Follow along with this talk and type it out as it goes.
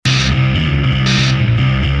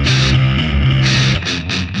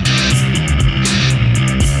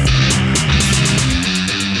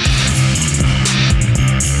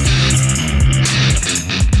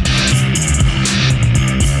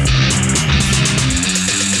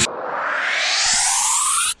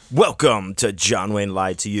Welcome to John Wayne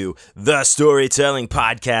Lied to You, the storytelling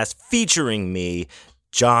podcast featuring me,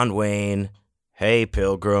 John Wayne. Hey,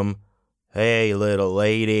 Pilgrim. Hey, little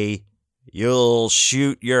lady. You'll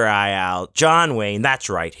shoot your eye out. John Wayne, that's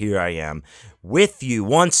right, here I am, with you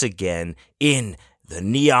once again in the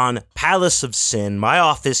Neon Palace of Sin, my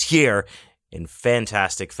office here in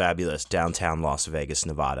fantastic, fabulous downtown Las Vegas,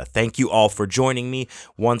 Nevada. Thank you all for joining me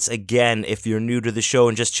once again. If you're new to the show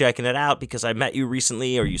and just checking it out because I met you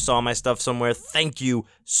recently or you saw my stuff somewhere, thank you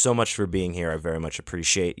so much for being here. I very much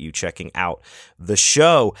appreciate you checking out the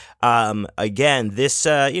show. Again, this,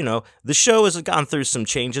 the show has gone through some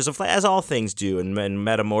changes, as all things do, and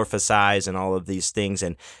metamorphosize and all of these things.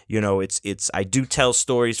 And, I do tell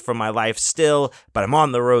stories from my life still, but I'm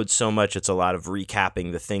on the road so much, it's a lot of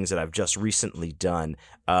recapping the things that I've just recently done.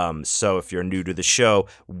 So if you're new to the show,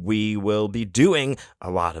 we will be doing a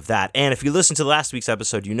lot of that. And if you listen to last week's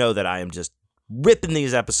episode, you know that I am just ripping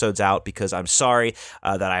these episodes out because I'm sorry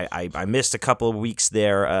that I missed a couple of weeks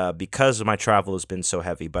there because my travel has been so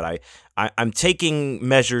heavy. But I'm taking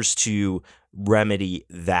measures to remedy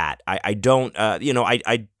that.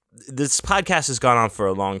 This podcast has gone on for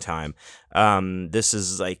a long time. This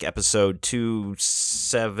is like episode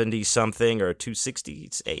 270 something or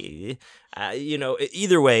 260.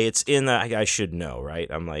 Either way, it's in the, I should know, right?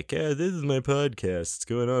 I'm like, this is my podcast. It's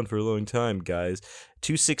going on for a long time, guys.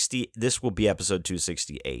 260. This will be episode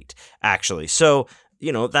 268, actually. So,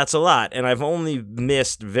 that's a lot. And I've only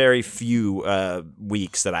missed very few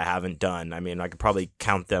weeks that I haven't done. I mean, I could probably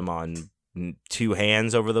count them on two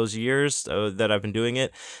hands over those years that I've been doing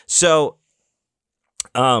it. So,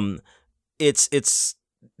 it's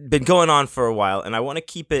been going on for a while, and I want to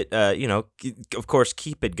keep it, of course,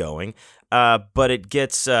 keep it going. But it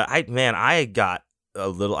gets, I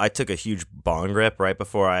took a huge bong rip right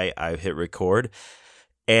before I hit record,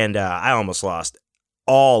 and I almost lost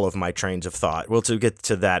all of my trains of thought. Well, to get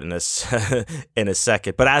to that in a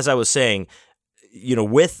second. But as I was saying,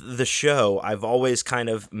 with the show, I've always kind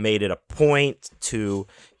of made it a point to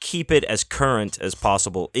keep it as current as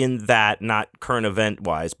possible in that, not current event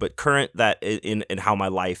wise, but current that in how my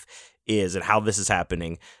life is and how this is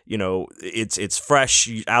happening. It's fresh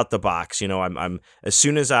out the box. I'm as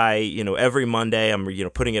soon as every Monday I'm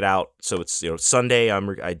putting it out. So it's Sunday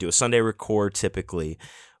I do a Sunday record typically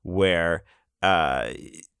where because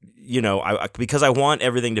I want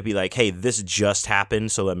everything to be like, hey, this just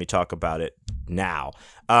happened, so let me talk about it now.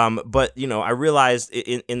 But I realized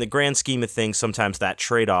in the grand scheme of things, sometimes that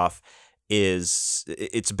trade-off is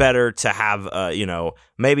it's better to have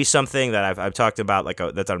maybe something that I've talked about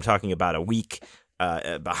that I'm talking about a week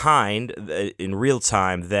behind in real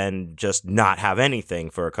time than just not have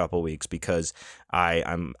anything for a couple weeks because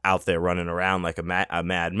I'm out there running around like a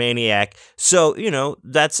mad maniac. So,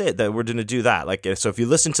 that's it, that we're going to do that. So if you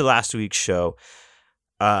listen to last week's show,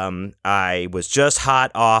 I was just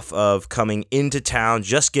hot off of coming into town,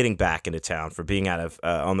 just getting back into town for being out of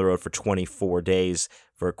on the road for 24 days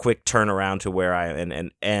for a quick turnaround to where I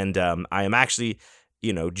am. And I am actually,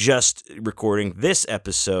 just recording this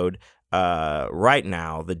episode right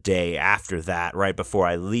now, the day after that, right before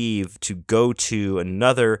I leave to go to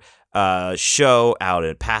another show out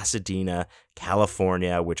in Pasadena,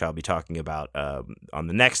 California, which I'll be talking about on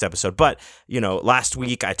the next episode. But, last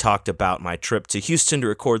week I talked about my trip to Houston to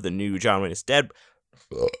record the new John Wayne is Dead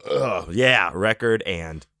record,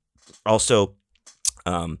 and also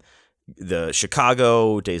the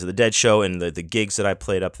Chicago Days of the Dead show and the gigs that I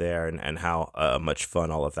played up there and how much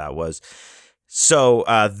fun all of that was. So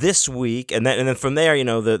this week, and then from there,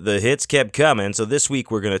 the hits kept coming. So this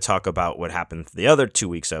week we're going to talk about what happened the other 2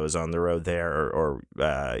 weeks I was on the road there, or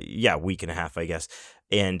week and a half, I guess,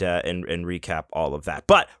 and recap all of that.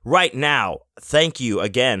 But right now, thank you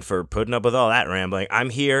again for putting up with all that rambling.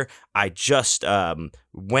 I'm here. I just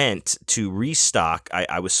went to restock.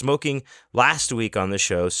 I was smoking last week on the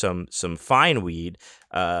show some fine weed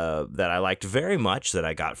that I liked very much that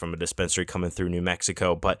I got from a dispensary coming through New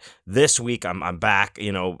Mexico. But this week I'm back,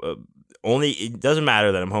 it doesn't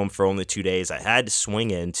matter that I'm home for only 2 days. I had to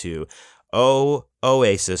swing into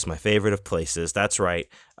Oasis, my favorite of places. That's right.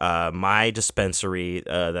 My dispensary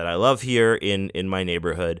that I love here in my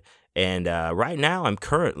neighborhood. And right now I'm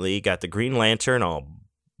currently got the Green Lantern all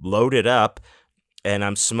loaded up and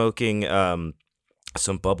I'm smoking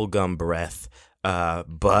some bubblegum breath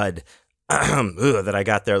bud that I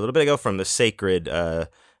got there a little bit ago from the Sacred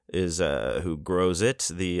is who grows it,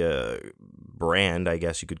 the brand, I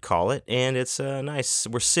guess you could call it, and it's nice.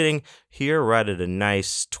 We're sitting here right at a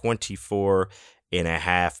nice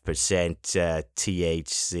 24.5%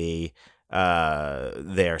 THC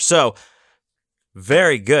there. So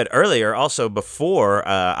Very good. Earlier, also before,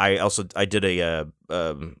 I did a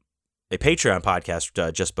Patreon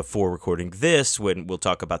podcast just before recording this. When we'll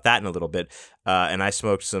talk about that in a little bit, and I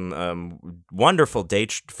smoked some wonderful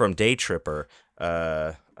from Day Tripper.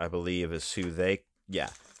 I believe is who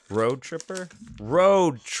Road Tripper.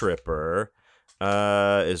 Road Tripper.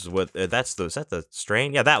 Is that the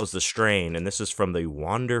strain? Yeah, that was the strain, and this is from the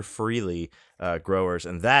Wander Freely growers,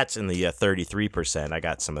 and that's in the 33%. I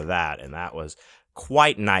got some of that, and that was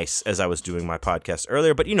quite nice as I was doing my podcast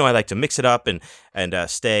earlier. But I like to mix it up and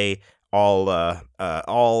stay all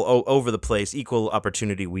over the place. Equal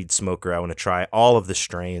opportunity weed smoker. I want to try all of the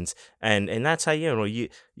strains, and that's how you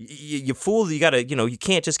fool. You gotta you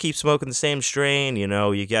can't just keep smoking the same strain. You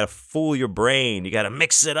gotta fool your brain. You gotta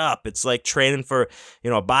mix it up. It's like training for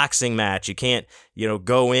a boxing match. You can't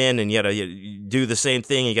go in and you do the same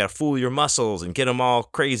thing. You gotta fool your muscles and get them all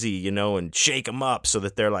crazy. And shake them up so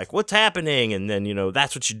that they're like, what's happening? And then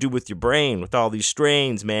that's what you do with your brain with all these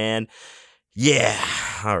strains, man. Yeah.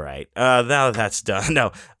 All right. Now that's done.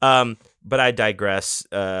 No. But I digress.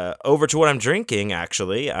 Over to what I'm drinking.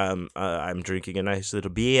 Actually, I'm drinking a nice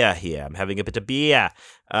little beer here. I'm having a bit of beer.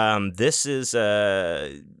 This is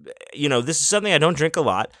this is something I don't drink a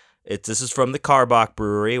lot. This is from the Karbach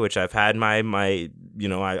Brewery, which I've had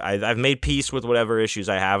I've made peace with whatever issues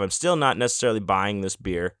I have. I'm still not necessarily buying this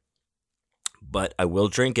beer, but I will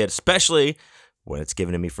drink it, especially when it's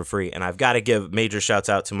given to me for free. And I've got to give major shouts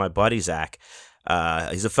out to my buddy, Zach.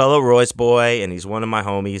 He's a fellow Royce boy, and he's one of my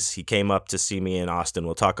homies. He came up to see me in Austin.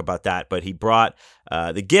 We'll talk about that. But he brought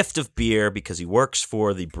the gift of beer because he works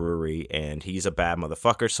for the brewery, and he's a bad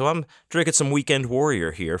motherfucker. So I'm drinking some Weekend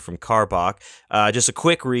Warrior here from Karbach. Just a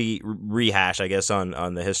quick rehash, I guess,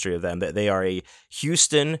 on the history of them. They are a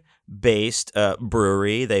Houston-based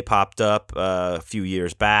brewery. They popped up a few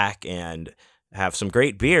years back and have some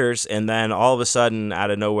great beers, and then all of a sudden, out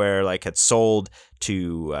of nowhere, had sold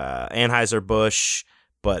to Anheuser-Busch,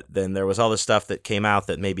 but then there was all this stuff that came out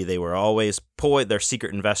that maybe they were always their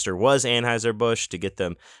secret investor was Anheuser-Busch to get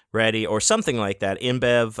them ready, or something like that.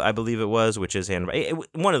 InBev, I believe it was, which is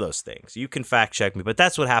one of those things. You can fact check me, but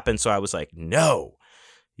that's what happened, so I was like, no,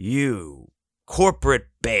 you corporate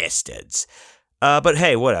bastards. But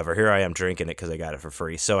hey, whatever. Here I am drinking it because I got it for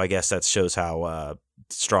free, so I guess that shows how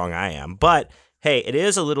strong I am. But hey, it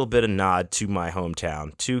is a little bit of nod to my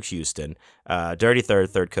hometown, to Houston. Dirty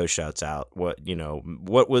Third Coast shouts out. What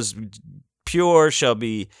was pure shall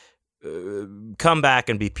be come back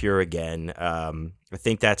and be pure again. I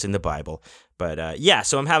think that's in the Bible. But yeah,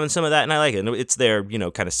 so I'm having some of that, and I like it. It's their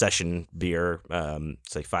kind of session beer.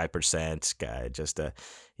 It's like 5%. Just that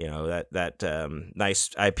nice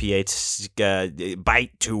IPA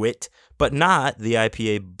bite to it, but not the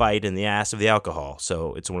IPA bite in the ass of the alcohol.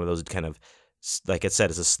 So it's one of those kind of, like I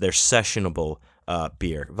said, they're sessionable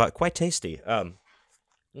beer, but quite tasty.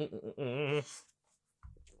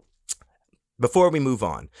 Before we move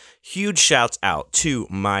on, huge shouts out to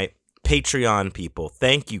my Patreon people.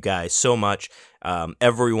 Thank you guys so much.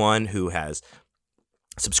 Everyone who has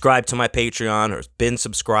subscribed to my Patreon or has been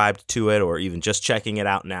subscribed to it or even just checking it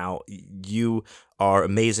out now, you are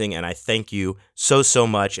amazing, and I thank you so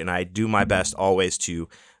much, and I do my best always to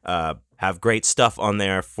have great stuff on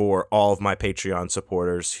there for all of my Patreon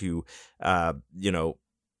supporters who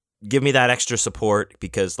give me that extra support,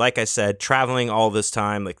 because like I said, traveling all this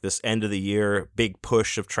time, like this end of the year, big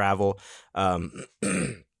push of travel,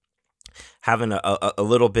 having a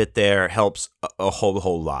little bit there helps a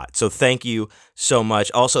whole lot. So thank you so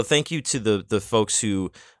much. Also, thank you to the folks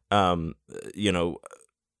who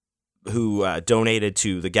donated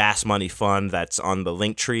to the Gas Money Fund that's on the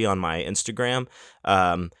link tree on my Instagram.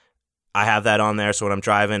 I have that on there, so when I'm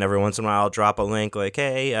driving, every once in a while I'll drop a link like,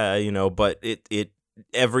 hey, but it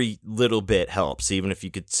every little bit helps. Even if you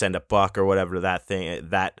could send $1 or whatever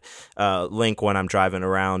that link when I'm driving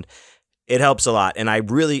around, it helps a lot, and I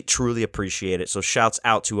really, truly appreciate it. So shouts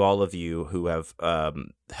out to all of you who have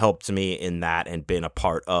helped me in that and been a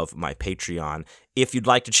part of my Patreon. If you'd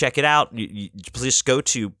like to check it out, please go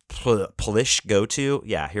to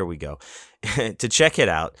yeah, here we go. To check it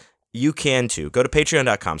out, you can too. Go to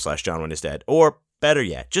patreon.com/JohnWayneIsDead, or better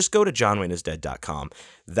yet, just go to johnwayneisdead.com.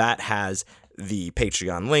 That has the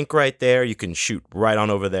Patreon link right there. You can shoot right on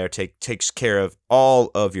over there. Takes care of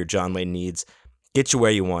all of your John Wayne needs. Get you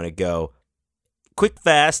where you want to go. Quick,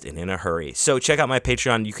 fast, and in a hurry. So check out my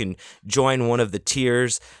Patreon. You can join one of the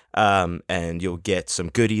tiers, and you'll get some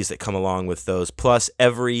goodies that come along with those. Plus,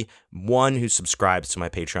 everyone who subscribes to my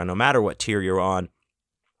Patreon, no matter what tier you're on,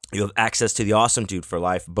 you'll have access to the Awesome Dude for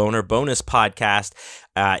Life Boner Bonus podcast,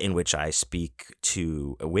 in which I speak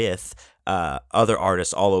with other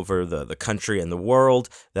artists all over the country and the world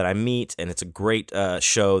that I meet, and it's a great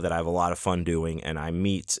show that I have a lot of fun doing, and I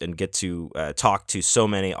meet and get to talk to so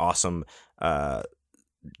many awesome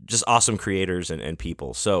just awesome creators and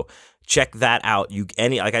people. So check that out.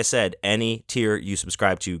 Like I said, any tier you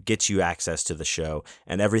subscribe to gets you access to the show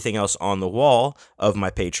and everything else on the wall of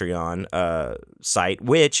my Patreon site,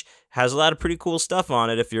 which has a lot of pretty cool stuff on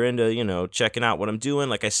it if you're into, checking out what I'm doing.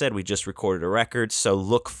 Like I said, we just recorded a record, so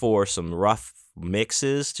look for some rough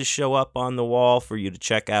mixes to show up on the wall for you to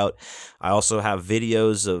check out. I also have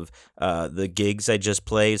videos of the gigs I just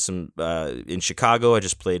played. Some in Chicago, I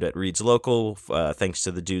just played at Reed's Local. Thanks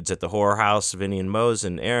to the dudes at the Horror House, Vinny and Mose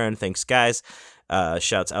and Aaron. Thanks, guys.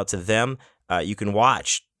 Shouts out to them. You can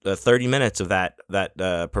watch 30 minutes of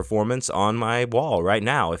that performance on my wall right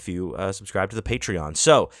now if you subscribe to the Patreon.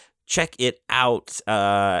 So check it out,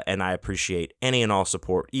 and I appreciate any and all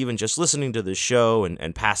support. Even just listening to the show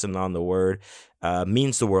and passing on the word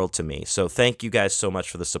means the world to me. So thank you guys so much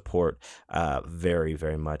for the support. Very,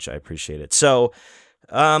 very much. I appreciate it. So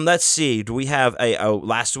let's see. Do we have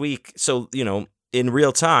last week? So, in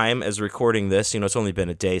real time as recording this, it's only been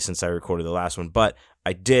a day since I recorded the last one, but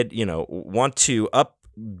I did, want to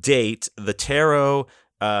update the tarot.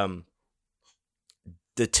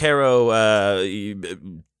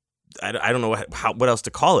 I don't know what else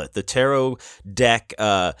to call it. The tarot deck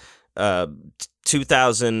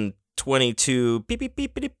 2022 beep beep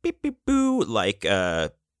beep beep beep beep boo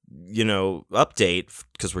update,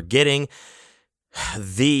 because we're getting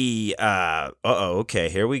the okay,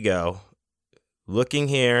 here we go. Looking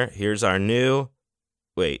here's our new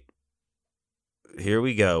here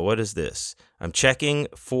we go. What is this? I'm checking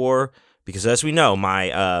because as we know,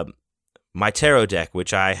 my tarot deck,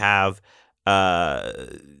 which I have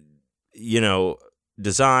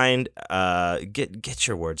designed, get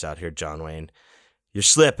your words out here, John Wayne. You're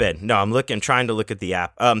slipping. No, I'm trying to look at the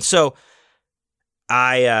app. So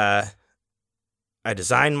I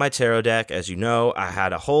designed my tarot deck. As you know, I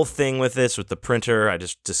had a whole thing with this with the printer. I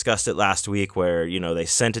just discussed it last week where, they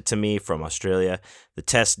sent it to me from Australia, the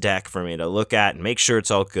test deck for me to look at and make sure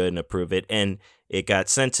it's all good and approve it. And it got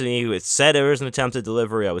sent to me. It said it was an attempted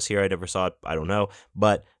delivery. I was here. I never saw it. I don't know.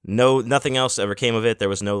 But nothing else ever came of it. There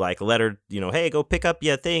was no letter, hey, go pick up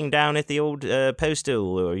your thing down at the old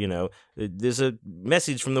postal, or, there's a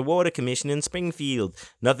message from the Water Commission in Springfield.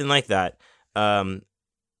 Nothing like that.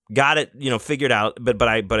 Got it, figured out.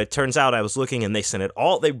 But it turns out I was looking and they sent it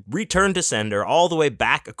all. They returned to sender all the way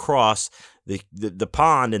back across the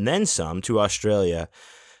pond and then some to Australia.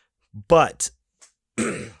 But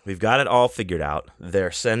we've got it all figured out.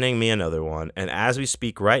 They're sending me another one, and as we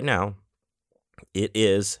speak right now, it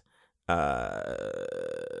is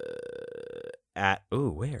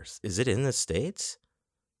where is it in the States?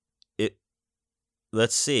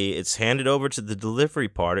 Let's see. It's handed over to the delivery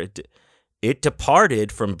part. It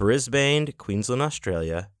departed from Brisbane to Queensland,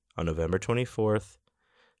 Australia on November 24th.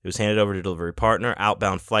 It was handed over to delivery partner.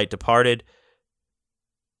 Outbound flight departed.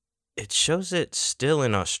 It shows it still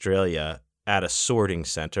in Australia at a sorting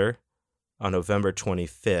center on November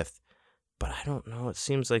 25th, but I don't know. It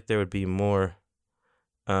seems like there would be more.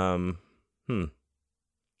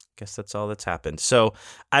 Guess that's all that's happened. So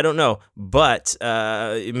I don't know, but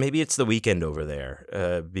maybe it's the weekend over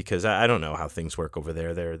there, because I don't know how things work over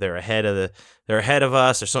there. They're ahead of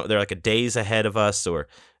us, or something. They're like a days ahead of us, or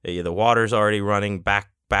the water's already running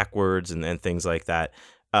backwards and things like that.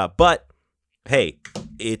 But hey,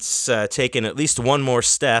 it's taken at least one more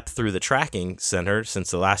step through the tracking center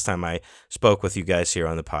since the last time I spoke with you guys here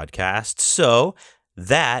on the podcast. So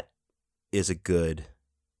that is a good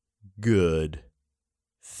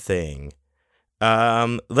thing.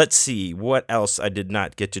 Let's see what else I did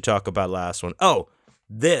not get to talk about last one. Oh,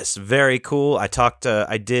 this very cool. I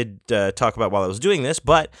did talk about while I was doing this,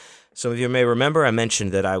 but some of you may remember I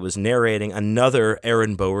mentioned that I was narrating another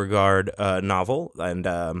Aaron Beauregard novel, and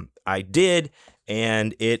I did,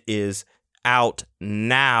 and it is out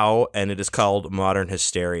now, and it is called Modern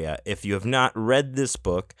Hysteria. If you have not read this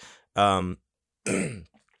book by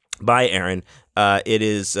Aaron, it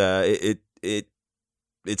is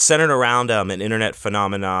it's centered around an internet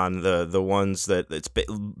phenomenon, the ones that it's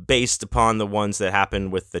based upon the ones that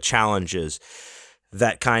happen with the challenges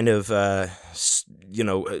that kind of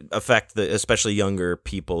affect especially younger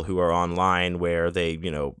people who are online, where they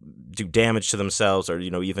do damage to themselves, or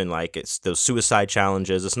even like it's those suicide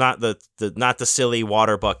challenges. It's not the silly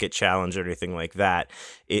water bucket challenge or anything like that.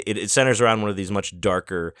 It centers around one of these much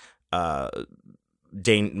darker,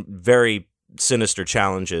 very sinister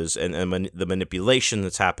challenges and the manipulation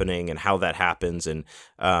that's happening and how that happens, and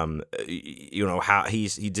how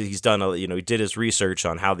he's done he did his research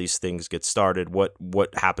on how these things get started, what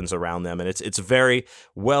happens around them, and it's very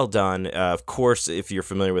well done. Of course, if you're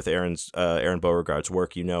familiar with Aaron Beauregard's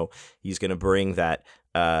work, he's going to bring that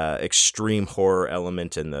extreme horror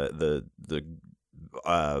element and the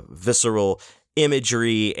visceral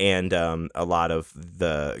imagery and a lot of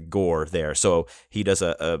the gore there. So he does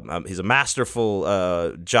he's a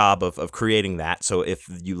masterful job of creating that. So if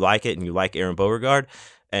you like it and you like Aaron Beauregard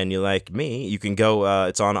and you like me, you can go.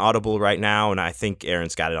 It's on Audible right now, and I think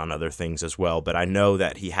Aaron's got it on other things as well. But I know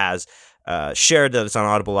that he has shared that it's on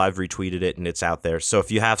Audible. I've retweeted it, and it's out there. So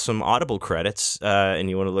if you have some Audible credits and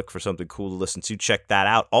you want to look for something cool to listen to, check that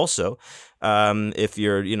out. Also, if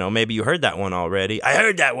you're, maybe you heard that one already. I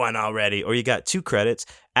heard that one already. Or you got 2 credits.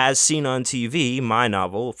 As Seen on TV, my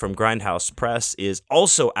novel from Grindhouse Press is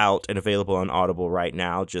also out and available on Audible right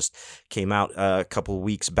now. Just came out a couple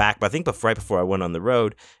weeks back, but I think right before I went on the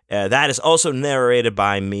road. That is also narrated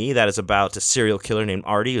by me. That is about a serial killer named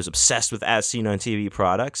Artie who's obsessed with As Seen on TV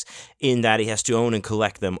products, in that he has to own and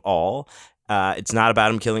collect them all. It's not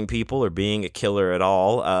about him killing people or being a killer at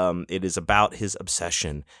all. It is about his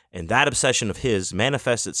obsession, and that obsession of his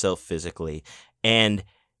manifests itself physically, and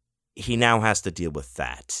he now has to deal with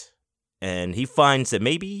that. And he finds that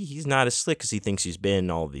maybe he's not as slick as he thinks he's been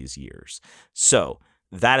all these years. So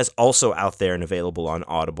that is also out there and available on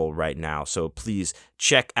Audible right now. So please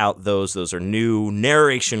check out those. Those are new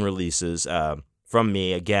narration releases from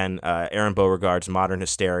me. Again, Aaron Beauregard's Modern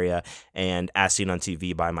Hysteria and As Seen on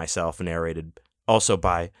TV by myself, narrated also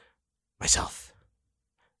by myself.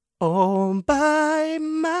 Oh, by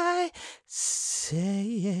myself.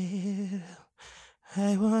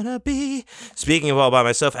 I wanna be. Speaking of all by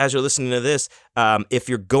myself, as you're listening to this, if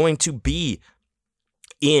you're going to be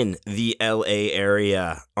in the LA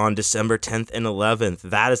area on December 10th and 11th,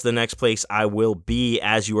 that is the next place I will be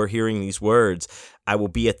as you are hearing these words. I will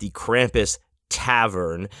be at the Krampus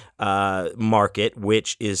Tavern market,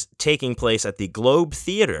 which is taking place at the Globe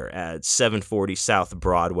Theater at 740 South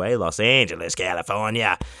Broadway, Los Angeles,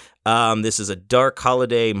 California. This is a dark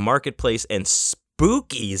holiday marketplace and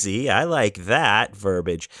spookeasy. I like that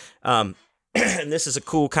verbiage. And this is a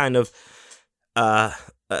cool kind of like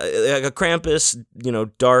a Krampus,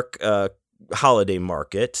 dark holiday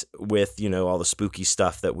market with, all the spooky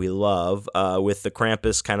stuff that we love, with the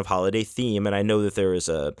Krampus kind of holiday theme. And I know that there is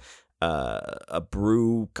a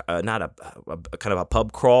brew, not a kind of a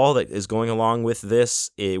pub crawl that is going along with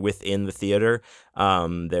this within the theater.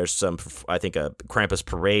 There's some, I think, a Krampus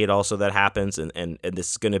parade also that happens, and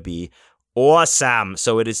this is going to be awesome.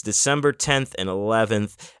 So it is December 10th and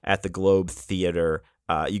 11th at the Globe Theater.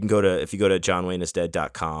 You can if you go to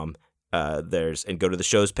johnwayneisdead.com, and go to the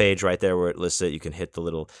shows page right there where it lists it. You can hit the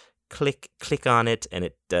little click on it, and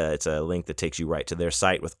it's a link that takes you right to their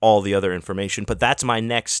site with all the other information. But that's my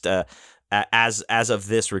next, as of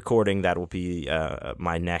this recording, that will be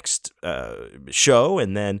my next show,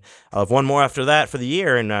 and then I'll have one more after that for the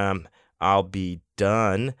year, and I'll be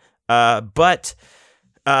done. But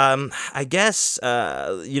I guess,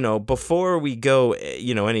 before we go,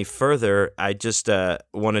 any further, I just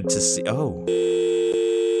wanted to see. Oh,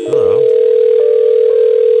 hello.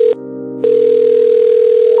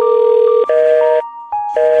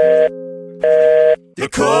 The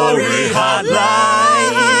Corey Hotline!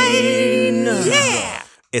 Yeah!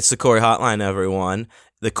 It's the Corey Hotline, everyone.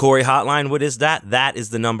 The Corey Hotline, what is that? That is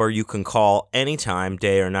the number you can call anytime,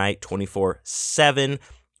 day or night, 24/7.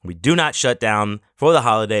 We do not shut down for the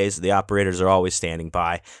holidays. The operators are always standing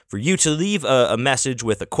by for you to leave a message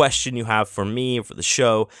with a question you have for me, for the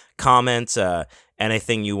show, comments,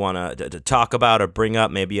 anything you want to talk about or bring up.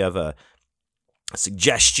 Maybe you have a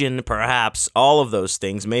suggestion, perhaps, all of those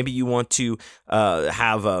things. Maybe you want to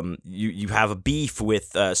have you have a beef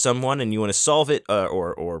with someone and you want to solve it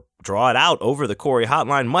or draw it out over the Corey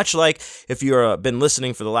Hotline, much like if you've been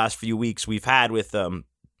listening for the last few weeks we've had with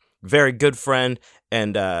very good friend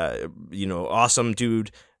and awesome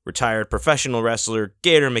dude, retired professional wrestler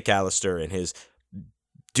Gator McAllister and his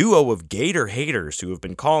duo of Gator haters who have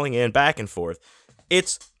been calling in back and forth.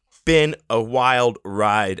 It's been a wild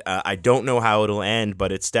ride. I don't know how it'll end,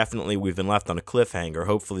 but it's definitely, we've been left on a cliffhanger.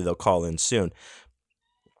 Hopefully they'll call in soon.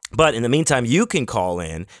 But in the meantime, you can call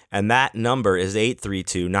in, and that number is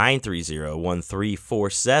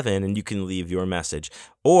 832-930-1347, and you can leave your message.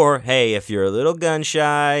 Or, hey, if you're a little gun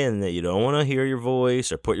shy and that you don't want to hear your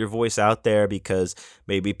voice or put your voice out there because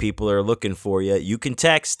maybe people are looking for you, you can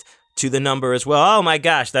text to the number as well. Oh my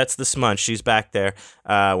gosh, that's the Smunch. She's back there.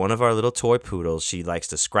 One of our little toy poodles. She likes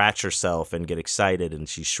to scratch herself and get excited, and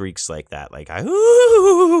she shrieks like that, like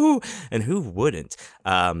ooh, and who wouldn't?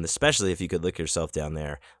 Especially if you could lick yourself down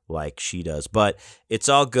there like she does. But it's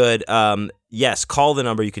all good. Yes, call the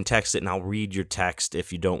number. You can text it, and I'll read your text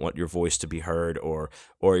if you don't want your voice to be heard, or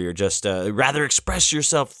you're just rather express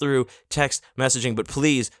yourself through text messaging. But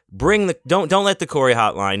please don't let the Corey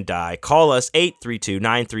hotline die. Call us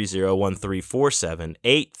 832-930-1347,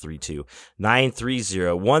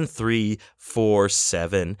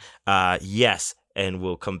 832-930-1347. Yes. And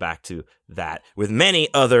we'll come back to that with many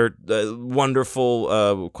other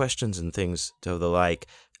wonderful questions and things to the like.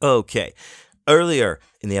 Okay. Earlier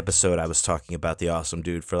in the episode, I was talking about the Awesome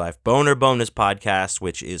Dude for Life Boner Bonus podcast,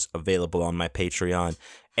 which is available on my Patreon.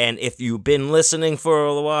 And if you've been listening for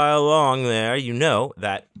a while long there, you know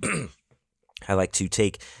that I like to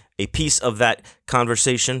take a piece of that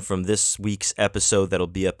conversation from this week's episode that'll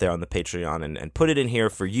be up there on the Patreon and put it in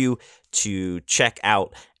here for you to check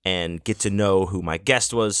out and get to know who my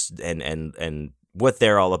guest was and what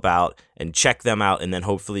they're all about, and check them out. And then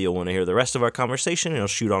hopefully you'll want to hear the rest of our conversation, and you'll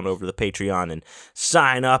shoot on over to the Patreon and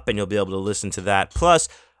sign up, and you'll be able to listen to that. Plus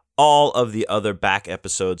all of the other back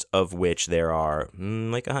episodes, of which there are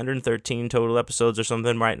like 113 total episodes or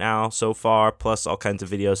something right now so far, plus all kinds of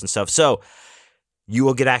videos and stuff. So you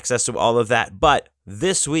will get access to all of that. But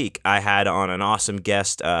this week, I had on an awesome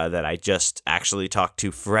guest that I just actually talked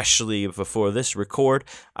to freshly before this record.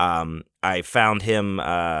 I found him.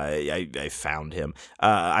 I found him.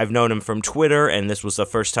 I've known him from Twitter, and this was the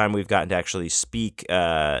first time we've gotten to actually speak,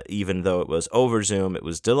 even though it was over Zoom. It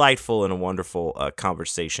was delightful and a wonderful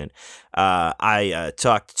conversation. I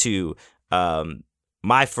talked to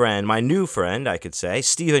my new friend, I could say,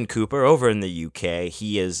 Stephen Cooper, over in the UK.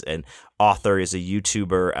 He is an author, is a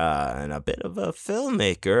YouTuber, and a bit of a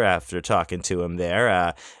filmmaker after talking to him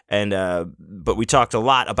there. But we talked a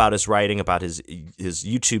lot about his writing, about his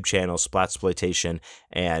YouTube channel, Splatsploitation,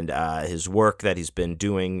 and his work that he's been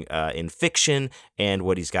doing in fiction, and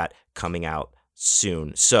what he's got coming out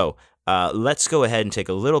soon. So let's go ahead and take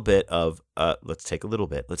a little bit of, let's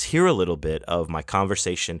hear a little bit of my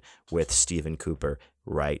conversation with Stephen Cooper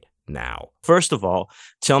right now. First of all,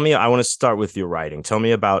 tell me, I want to start with your writing. Tell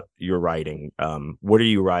me about your writing. What do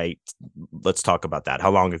you write? Let's talk about that. How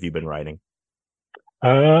long have you been writing?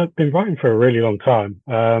 I've been writing for a really long time.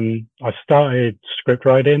 I started script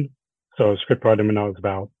writing. So I was script writing when I was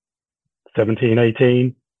about 17,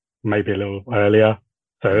 18, maybe a little earlier.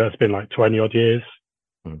 So that's been like 20 odd years.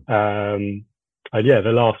 And yeah,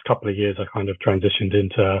 the last couple of years I kind of transitioned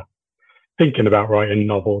into thinking about writing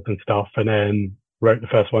novels and stuff, and then wrote the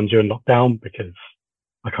first one during lockdown because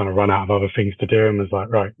I kind of run out of other things to do and was like,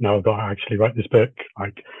 right, now I've got to actually write this book.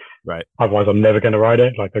 Like, right. Otherwise I'm never going to write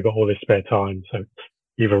it. Like, I got all this spare time, so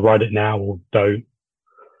either write it now or don't.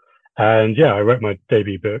 And yeah, I wrote my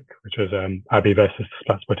debut book, which was Abby versus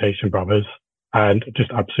Splatsploitation Brothers, and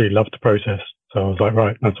just absolutely loved the process. So I was like,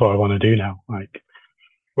 right, that's what I want to do now. Like,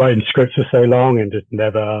 writing scripts for so long and just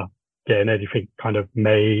never getting anything kind of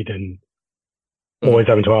made, and always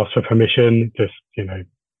having to ask for permission, just, kind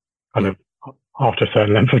of after a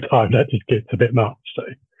certain length of time, that just gets a bit much. So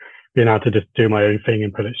being able to just do my own thing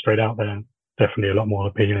and put it straight out there, definitely a lot more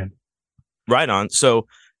appealing. Right on. So,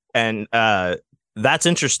 and that's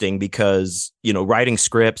interesting because, writing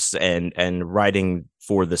scripts and writing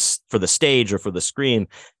for the stage or for the screen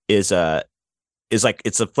is like,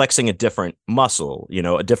 it's flexing a different muscle,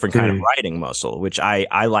 a different kind of writing muscle, which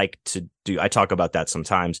I like to do. I talk about that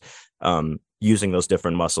sometimes, using those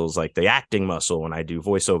different muscles, like the acting muscle when I do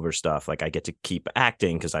voiceover stuff. Like, I get to keep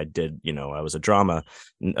acting because I did, I was a drama,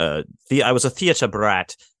 I was a theater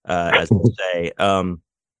brat, as they say.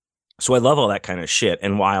 So I love all that kind of shit.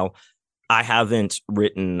 And while I haven't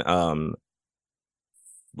written,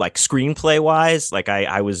 like screenplay wise, like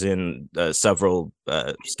I was in several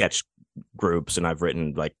sketch groups, and I've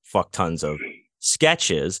written like fuck tons of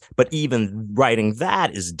sketches, but even writing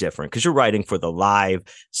that is different because you're writing for the live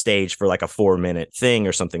stage for like a 4-minute thing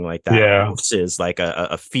or something like that. Yeah. Versus like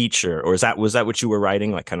a feature, or was that what you were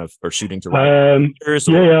writing, like kind of, or shooting to write? I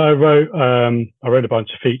wrote a bunch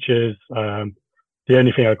of features. The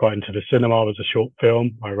only thing I got into the cinema was a short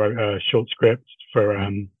film. I wrote a short script for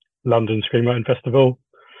London Screenwriting Festival,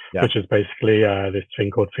 which is basically this thing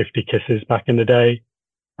called 50 Kisses back in the day.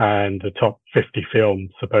 And the top 50 films,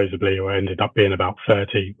 supposedly, or ended up being about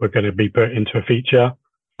 30, were going to be put into a feature.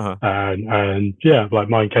 And yeah, like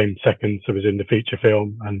mine came second, so it was in the feature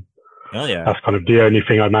film. And that's kind of the only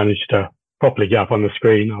thing I managed to properly get up on the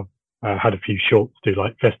screen. I've had a few shorts do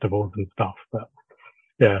like festivals and stuff, but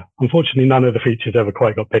yeah, unfortunately, none of the features ever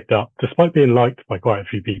quite got picked up, despite being liked by quite a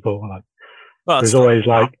few people. Like, Well, it it's was still an always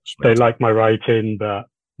like they accomplishment. like my writing, but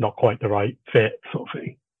not quite the right fit, sort of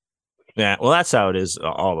thing. Yeah, well, that's how it is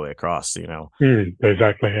all the way across. You know,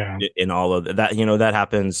 Exactly. Yeah. in all of that, you know, that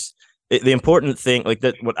happens. The important thing, like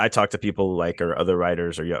that, what I talk to people like, or other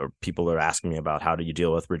writers, or people are asking me about, how do you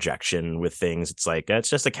deal with rejection with things? It's like, it's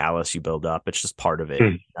just a callus you build up. It's just part of it.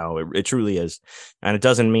 Mm. You know, it truly is. And it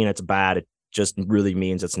doesn't mean it's bad. It just really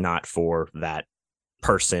means it's not for that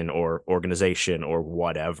person or organization or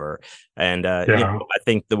whatever. And you Yeah. know, I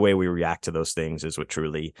think the way we react to those things is what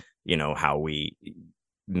truly, you know, how we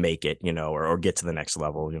make it, you know, or get to the next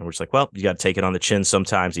level. You know, we're just like, well, you got to take it on the chin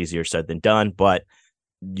sometimes, easier said than done, but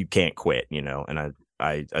you can't quit, you know. And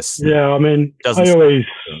I Yeah. I mean, doesn't I always,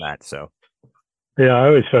 that. So yeah, I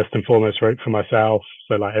always first and foremost wrote for myself.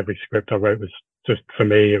 So like every script I wrote was just for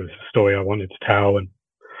me. It was a story I wanted to tell, and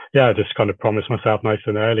yeah, I just kind of promised myself nice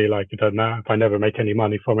and early, like, it doesn't matter if I never make any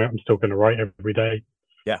money from it, I'm still going to write every day.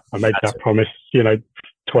 yeah, I made that promise, you know,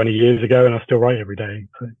 20 years ago, and I still write every day.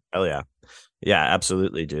 So. Hell yeah. Yeah,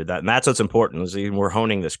 absolutely, dude. And that's what's important, is we're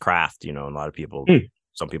honing this craft, you know, and a lot of people,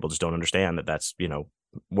 some people just don't understand that that's, you know,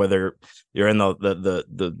 whether you're in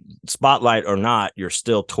the spotlight or not, you're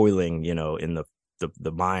still toiling, you know, in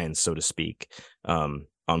the mines, so to speak, on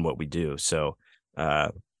what we do. So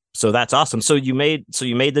so that's awesome. So you made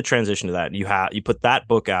the transition to that. You put that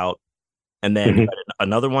book out, and then you had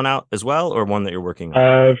another one out as well, or one that you're working on?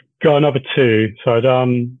 I've got another two. So I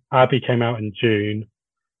done Abby came out in June,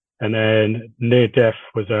 and then Near Death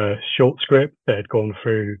was a short script that had gone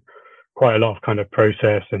through quite a lot of kind of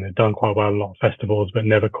process and had done quite well a lot of festivals, but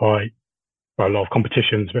never quite, or a lot of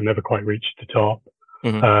competitions, but never quite reached the top.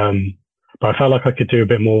 But I felt like I could do a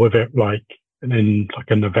bit more with it, like in like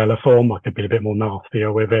a novella form. I could be a bit more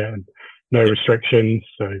nastier with it and no restrictions.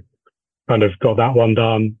 So kind of got that one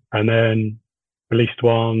done, and then released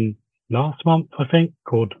one last month, I think,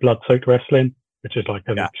 called Blood Soaked Wrestling, which is like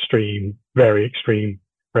an extreme, very extreme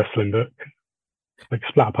wrestling book, like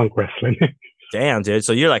splatterpunk wrestling. Damn, dude.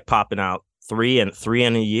 So you're like popping out three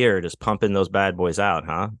in a year, just pumping those bad boys out,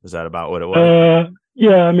 huh? Is that about what it was?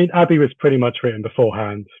 Yeah, I mean, Abby was pretty much written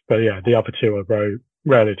beforehand, but yeah, the other two I wrote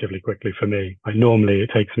relatively quickly for me. Like normally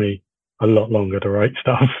it takes me a lot longer to write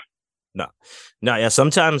stuff. No, yeah.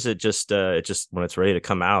 Sometimes it just when it's ready to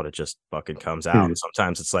come out, it just fucking comes out.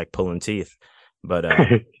 Sometimes it's like pulling teeth, but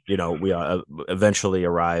you know, we eventually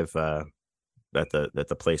arrive at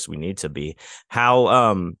the place we need to be.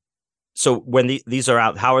 How so when these are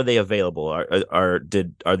out, how are they available? Are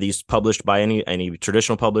these published by any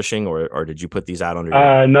traditional publishing, or did you put these out under?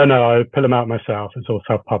 No, I put them out myself. It's all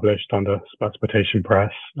self-published under Splatsploitation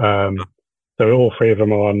Press. So all three of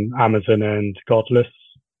them are on Amazon and Godless.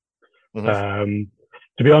 To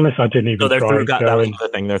be honest, I didn't even they're try. Through that was the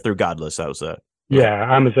thing. They're through Godless. That was it.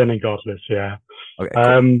 Yeah, Amazon and Godless. Yeah. Okay.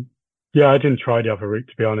 Cool. Yeah, I didn't try the other route,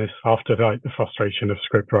 to be honest. After like the frustration of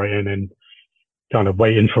script writing and kind of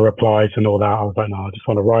waiting for replies and all that, I was like, no, I just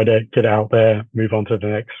want to write it, get it out there, move on to the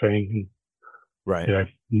next thing, and, right? You know,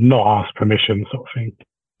 not ask permission, sort of thing.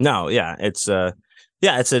 No, yeah, it's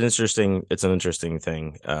an interesting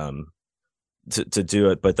thing to do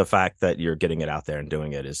it, but the fact that you're getting it out there and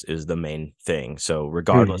doing it is the main thing. So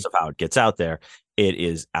regardless of how it gets out there, it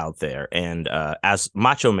is out there. And as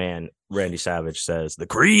Macho Man Randy Savage says, the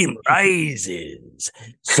cream rises.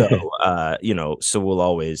 So you know, so we'll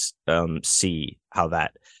always see how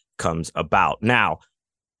that comes about. Now,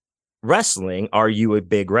 wrestling, are you a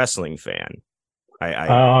big wrestling fan?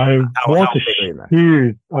 I was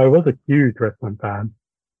a huge wrestling fan.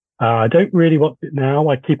 I don't really watch it now.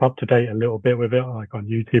 I keep up to date a little bit with it, like on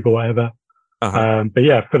YouTube or whatever. But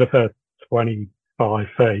yeah, for the first 25,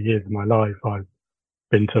 30 years of my life, I've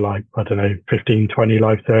been to like, I don't know, 15, 20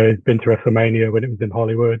 live shows, been to WrestleMania when it was in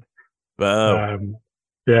Hollywood. Wow.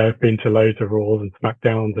 Yeah, I've been to loads of Raws and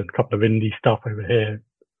SmackDowns and a couple of indie stuff over here.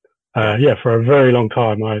 Yeah, for a very long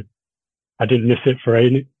time, I didn't miss it for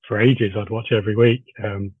ages. I'd watch it every week.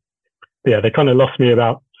 Yeah, they kind of lost me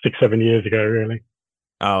about 6-7 years ago, really.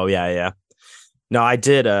 Oh yeah. No, I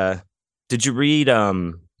did. Did you read?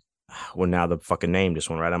 Well, now the fucking name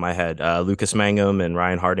just went right on my head. Lucas Mangum and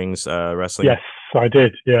Ryan Harding's wrestling. Yes, I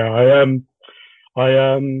did. Yeah,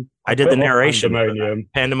 I did the narration.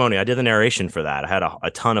 Pandemonium. I did the narration for that. I had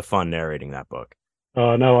a ton of fun narrating that book.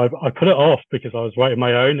 No, I put it off because I was writing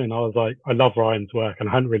my own, and I was like, I love Ryan's work, and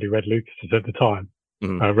I hadn't really read Lucas's at the time.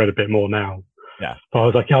 I read a bit more now. Yeah. But I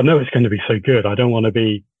was like, yeah, I know it's going to be so good. I don't want to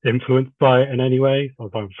be influenced by it in any way. So I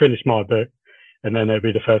was like, finish my book, and then it'll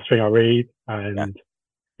be the first thing I read. And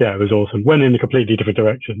yeah, it was awesome. Went in a completely different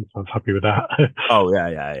direction. So I was happy with that. Oh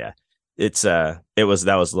yeah. that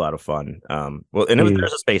was a lot of fun. Well, and Mm.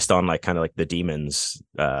 there's just based on like kind of like the demons,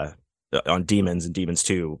 on Demons and Demons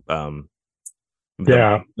 2.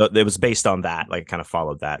 Yeah, It was based on that, like kind of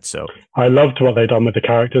followed that. So I loved what they done with the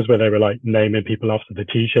characters, where they were like naming people after the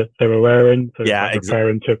T-shirts they were wearing. So it's yeah, like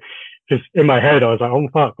referring to. Because in my head, I was like, "Oh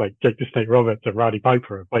fuck!" Like Jake the Snake Roberts and Roddy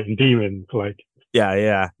Piper are fighting demons. Like it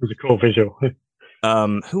yeah. was a cool visual.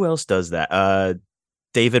 Who else does that?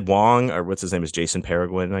 David Wong, or what's his name, is Jason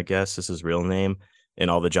Peregrine, I guess is his real name,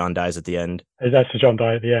 and all the John dies at the end. That's the John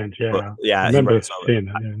Die at the end. But, Yeah, I yeah, he remember writes all. seeing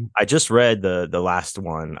that. Yeah. I just read the last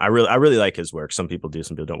one. I really like his work. Some people do,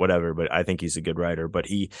 some people don't, whatever. But I think he's a good writer. But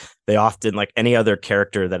they often, like any other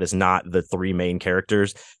character that is not the three main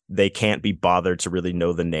characters, they can't be bothered to really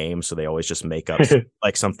know the name, so they always just make up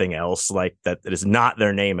like something else like that is not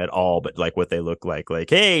their name at all, but like what they look like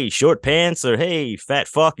hey, short pants, or hey, fat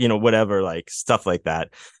fuck, whatever, like stuff like that.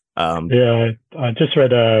 Yeah, I just read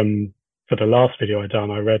for the last video I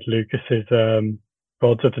done, I read Lucas's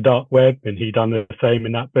Gods of the Dark Web, and he done the same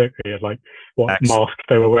in that book. He had like what mask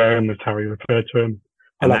they were wearing was how he referred to him.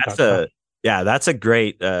 And that's a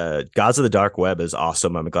great Gods of the Dark Web is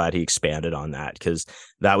awesome. I'm glad he expanded on that, because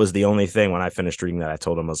that was the only thing when I finished reading that I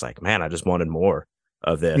told him, I was like, man, I just wanted more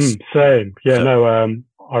of this. Same. Yeah,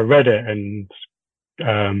 I read it, and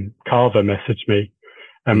Carver messaged me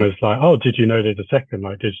and was like, "Oh, did you know there's a second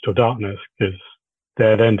like Digital Darkness? Because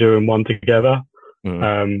they're then doing one together." So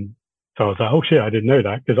I was like, "Oh shit, I didn't know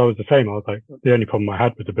that," because I was the same. I was like, the only problem I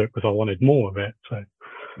had with the book was I wanted more of it. So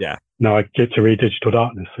yeah, now I get to read Digital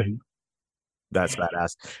Darkness soon. That's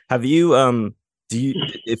badass. Have you I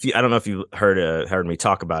don't know if you heard me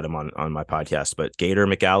talk about him on my podcast, but Gator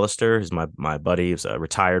McAllister is my buddy. He's a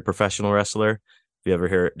retired professional wrestler. Did you ever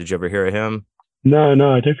hear of him? No, I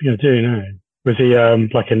don't think I do. No. Was he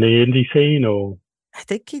like in the indie scene, or? I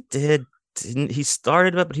think he did. He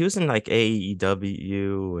started up, but he was in like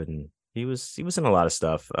AEW, and he was in a lot of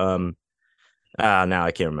stuff. Now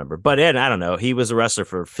I can't remember, but I don't know. He was a wrestler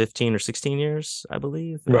for 15 or 16 years, I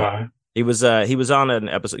believe. Right. He was on an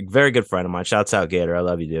episode. Very good friend of mine. Shouts out Gator. I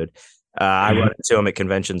love you, dude. I run into him at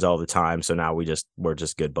conventions all the time, so now we're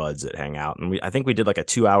just good buds that hang out. And I think we did like a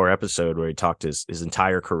 2-hour episode where he talked his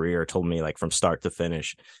entire career, told me like from start to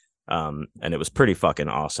finish. And it was pretty fucking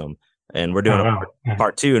awesome. And we're doing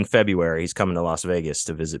part 2 in February. He's coming to Las Vegas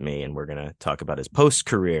to visit me, and we're gonna talk about his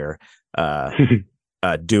post-career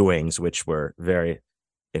doings, which were very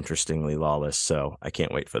interestingly lawless. So I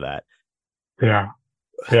can't wait for that.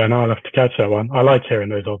 Yeah, no, I'll have to catch that one. I like hearing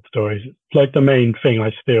those old stories. It's like the main thing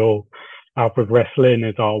I still out with wrestling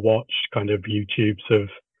is I'll watch kind of YouTubes of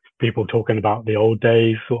people talking about the old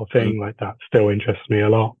days sort of thing. Like that still interests me a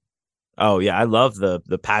lot. Oh yeah, I love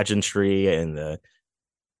the pageantry and the.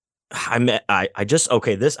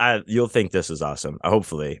 You'll think this is awesome.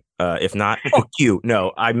 Hopefully, if not, fuck you.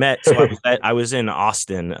 No, I was in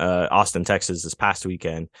Austin, Texas this past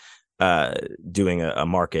weekend, doing a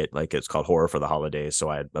market, like it's called Horror for the Holidays. So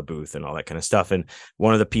I had a booth and all that kind of stuff. And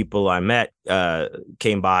one of the people I met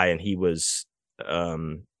came by, and he was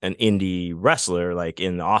an indie wrestler, like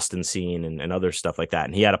in the Austin scene and other stuff like that.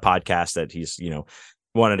 And he had a podcast that he's,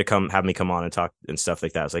 wanted to have me come on and talk and stuff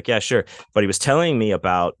like that. I was like, yeah, sure. But he was telling me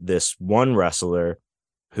about this one wrestler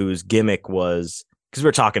whose gimmick was, because we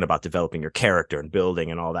were talking about developing your character and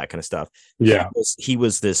building and all that kind of stuff. Yeah. He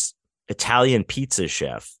was this Italian pizza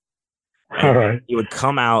chef. All right. He would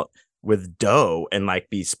come out with dough and like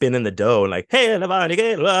be spinning the dough and like, hey, and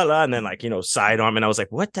then like, sidearm. And I was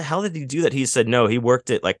like, what the hell did he do that? He said, no, he worked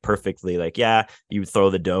it like perfectly. Like, yeah, you would throw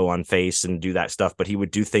the dough on face and do that stuff, but he would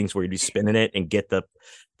do things where he'd be spinning it and get the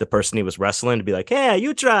person he was wrestling to be like, yeah,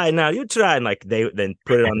 you try now, you try. And like they then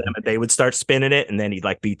put it on them and they would start spinning it. And then he'd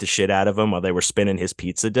like beat the shit out of them while they were spinning his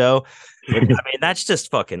pizza dough. Like, I mean, that's just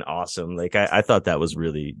fucking awesome. Like I thought that was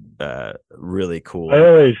really, really cool. I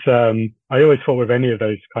always thought with any of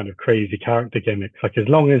those kind of crazy character gimmicks, like as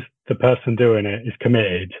long as the person doing it is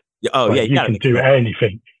committed, you can do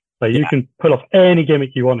anything. Like you can pull off any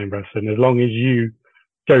gimmick you want in wrestling as long as you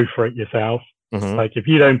go for it yourself. Mm-hmm. Like if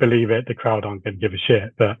you don't believe it, the crowd aren't going to give a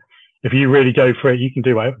shit. But if you really go for it, you can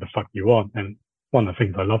do whatever the fuck you want. And one of the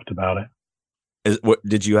things I loved about it.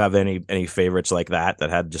 Did you have any favorites like that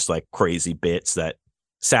had just like crazy bits that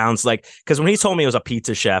sounds like, because when he told me it was a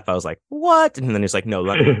pizza chef, I was like, what? And then he's like, no,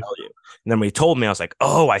 let me tell you. And then when he told me, I was like,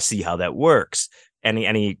 oh, I see how that works.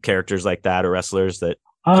 Any characters like that or wrestlers that?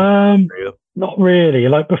 Not really.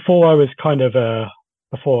 Like before I was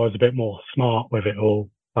a bit more smart with it all.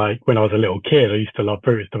 Like when I was a little kid, I used to love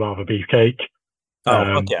Brutus the Barber Beefcake.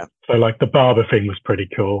 Yeah. So like the barber thing was pretty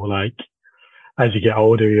cool. Like as you get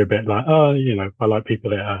older, you're a bit like, I like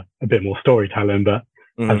people that are a bit more storytelling. But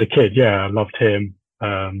as a kid. Yeah, I loved him.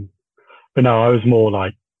 But no, I was more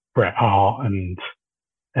like Bret Hart and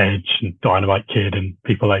Edge and Dynamite Kid and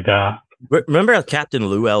people like that. Remember Captain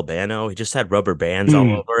Lou Albano? He just had rubber bands all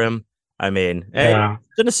over him. I mean, yeah.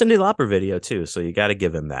 It's in a Cyndi Lauper video too, so you got to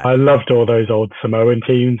give him that. I loved all those old Samoan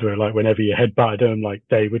teams where, like, whenever you headbutted them, like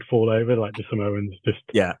they would fall over, like the Samoans just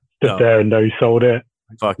stood there and no sold it.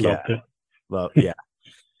 Fuck yeah, well, yeah.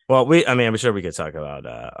 Well, I'm sure we could talk about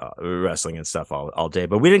wrestling and stuff all day,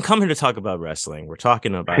 but we didn't come here to talk about wrestling. We're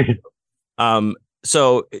talking about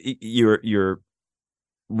so you're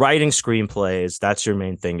writing screenplays. That's your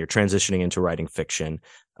main thing. You're transitioning into writing fiction,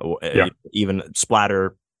 even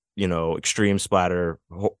splatter, extreme splatter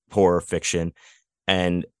horror fiction,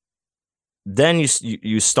 and then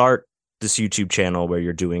you start this YouTube channel where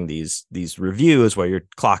you're doing these reviews where you're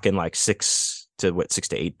clocking like 6 to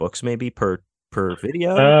 8 books maybe per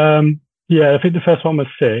video. I think the first one was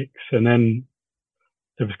 6, and then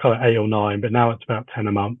it was kind of 8 or 9, but now it's about 10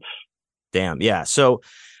 a month. Damn, yeah. So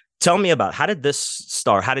tell me about, how did this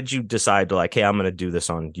start? How did you decide to, like, hey, I'm going to do this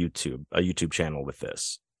on YouTube, a YouTube channel with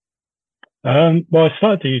this? Well, I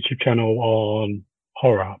started the YouTube channel on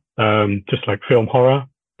horror, just like film horror.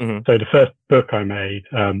 So the first book I made,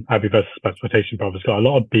 Abby vs. Exploitation Brothers, got a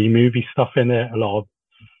lot of B-movie stuff in it,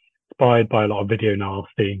 inspired by a lot of Video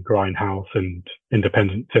Nasty, Grindhouse, and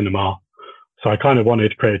independent cinema. So I kind of wanted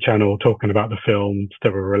to create a channel talking about the films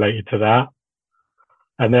that were related to that.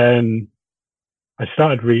 And then I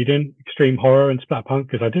started reading extreme horror and splatpunk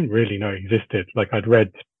because I didn't really know it existed. Like, I'd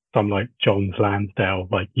read some like John's Lansdale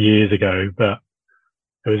like years ago, but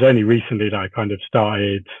it was only recently that I kind of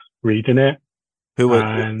started reading it. Who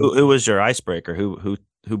was your icebreaker? Who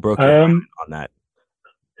broke your mind on that?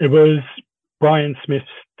 It was Brian Smith's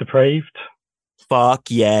Depraved.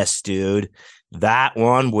 Fuck yes, dude. That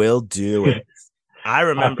one will do it. I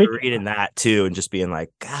remember reading that too and just being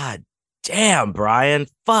like, God damn, Brian,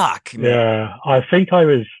 fuck. Man. Yeah, I think I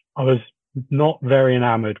was not very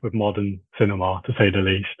enamored with modern cinema, to say the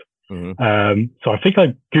least. So I think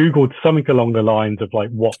I Googled something along the lines of like,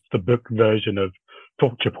 what's the book version of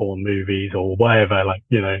torture porn movies or whatever, like,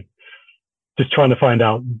 just trying to find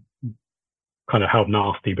out kind of how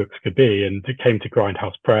nasty books could be. And it came to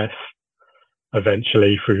Grindhouse Press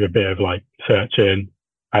eventually through a bit of like searching.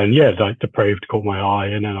 And yeah, like Depraved caught my eye,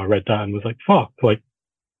 and then I read that and was like, fuck, like,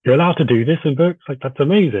 you're allowed to do this in books? Like, that's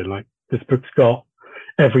amazing. Like, this book's got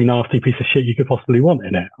every nasty piece of shit you could possibly want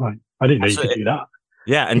in it. Like, I didn't know you could do that.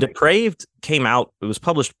 Yeah, and Depraved came out, it was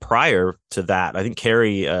published prior to that. I think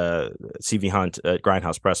Carrie C.V. Hunt at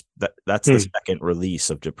Grindhouse Press, that's the second release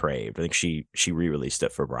of Depraved. I think she re-released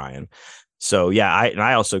it for Brian. So yeah,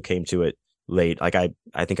 I also came to it late. Like, I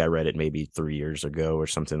think I read it maybe 3 years ago or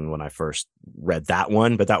something when I first read that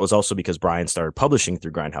one, but that was also because Brian started publishing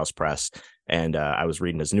through Grindhouse Press, and I was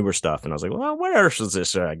reading his newer stuff, and I was like, well, what else is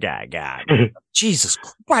this guy? Jesus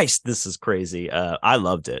Christ, this is crazy. I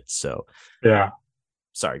loved it. So yeah.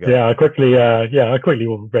 Sorry, go ahead. I quickly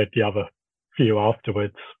read the other few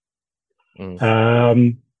afterwards.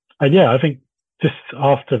 And yeah, I think just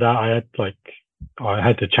after that, I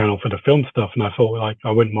had the channel for the film stuff, and I thought, like,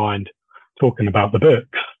 I wouldn't mind talking about the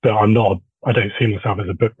books, but I don't see myself as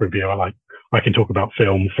a book reviewer. Like, I can talk about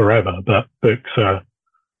film forever, but books are,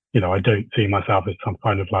 I don't see myself as some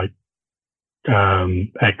kind of like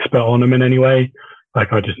expert on them in any way.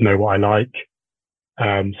 Like, I just know what I like.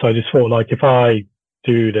 So I just thought, like, if I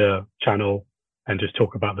do the channel and just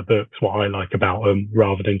talk about the books, what I like about them,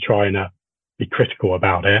 rather than trying to be critical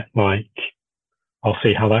about it, like, I'll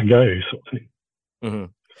see how that goes, sort of thing.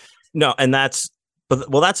 No, and that's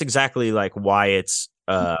exactly like why it's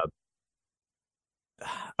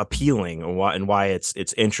appealing, and why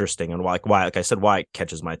it's interesting, and why like I said, why it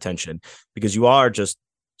catches my attention, because you are just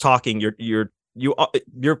talking, you're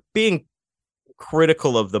being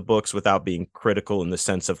critical of the books without being critical in the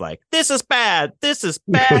sense of like, this is bad, this is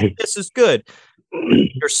this is good.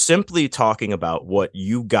 You're simply talking about what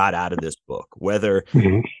you got out of this book, whether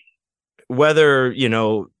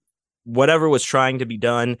whatever was trying to be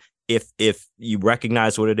done, if you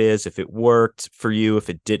recognize what it is, if it worked for you, if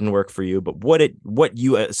it didn't work for you, but what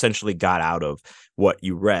you essentially got out of what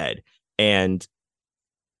you read. And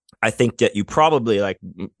I think that you probably, like,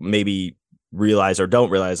 maybe realize or don't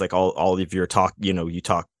realize, like, all of your talk,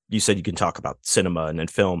 you said you can talk about cinema and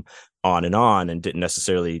film on and didn't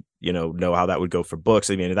necessarily, know how that would go for books.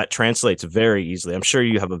 I mean, that translates very easily. I'm sure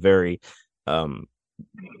you have a very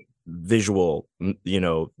visual,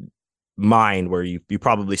 mind where you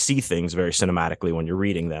probably see things very cinematically when you're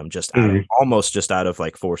reading them, just almost out of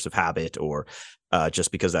like force of habit, or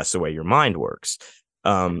just because that's the way your mind works.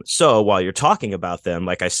 So while you're talking about them,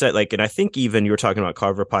 like I said, like, and I think even you were talking about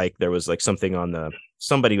Carver Pike, there was like something on the,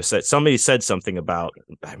 somebody said something about,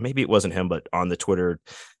 maybe it wasn't him, but on the Twitter,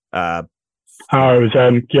 uh, Oh, it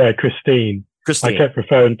was Christine. I Christine. kept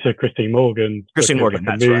referring to Christine Morgan Christine because Morgan, of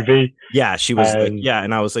that's the right. movie. Yeah, she was like, And yeah,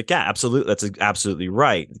 and I was like, yeah, absolutely, that's absolutely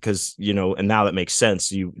right, because and now that makes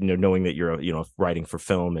sense. Knowing that you're writing for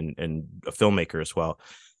film and a filmmaker as well.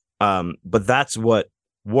 But that's what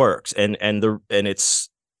works, and it's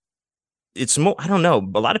more. I don't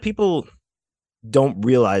know. A lot of people don't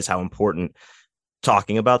realize how important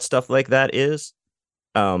talking about stuff like that is.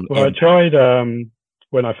 well, I And tried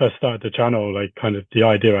when I first started the channel, like kind of the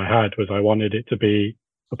idea I had was I wanted it to be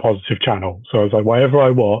a positive channel. So I was like, whatever I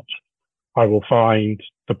watch, I will find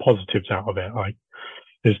the positives out of it. Like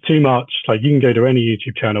there's too much, like you can go to any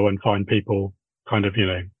YouTube channel and find people kind of,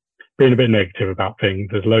 being a bit negative about things.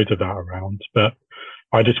 There's loads of that around, but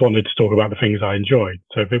I just wanted to talk about the things I enjoyed.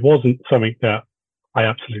 So if it wasn't something that I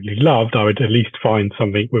absolutely loved, I would at least find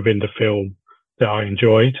something within the film that I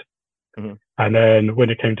enjoyed. mm-hmm. And then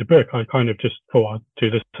when it came to book, I kind of just thought I'd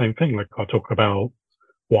do the same thing. Like I'll talk about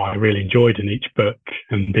what I really enjoyed in each book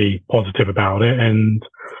and be positive about it. And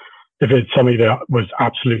if it's something that was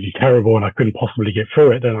absolutely terrible and I couldn't possibly get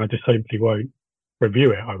through it, then I just simply won't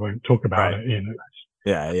review it. I won't talk about Right. it,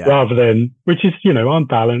 Yeah. rather than, which is,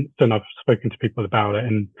 unbalanced. And I've spoken to people about it,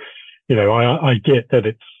 and, I get that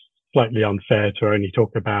it's slightly unfair to only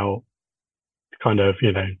talk about kind of,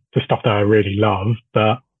 the stuff that I really love,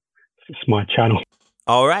 but it's my channel.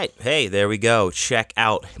 All right. Hey, there we go. Check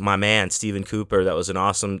out my man, Stephen Cooper. That was an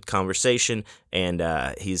awesome conversation. And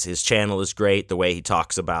his channel is great. The way he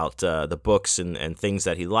talks about the books and things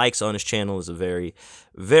that he likes on his channel is a very,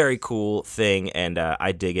 very cool thing. And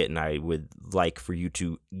I dig it. And I would like for you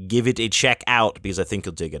to give it a check out, because I think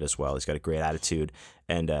you'll dig it as well. He's got a great attitude.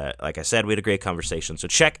 And like I said, we had a great conversation. So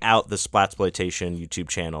check out the Splatsploitation YouTube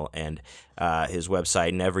channel and his website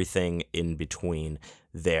and everything in between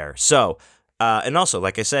there. So, and also,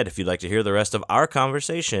 like I said, if you'd like to hear the rest of our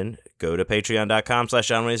conversation, go to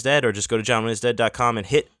patreon.com/JohnWhenHe'sDead, or just go to JohnWhenHe'sDead.com and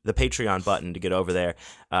hit the Patreon button to get over there.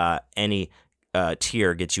 Any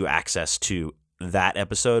tier gets you access to that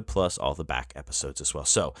episode, plus all the back episodes as well.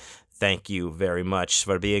 So thank you very much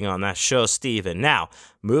for being on that show, Stephen. Now,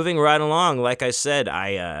 moving right along, like I said,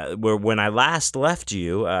 when I last left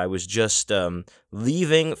you, I was just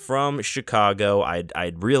leaving from Chicago.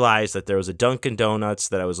 I'd realized that there was a Dunkin' Donuts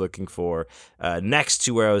that I was looking for next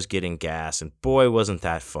to where I was getting gas, and boy, wasn't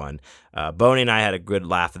that fun. Boney and I had a good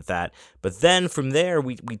laugh at that. But then from there,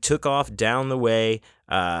 we took off down the way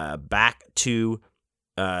back to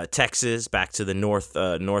Texas, back to the north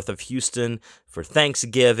of Houston for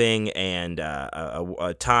Thanksgiving and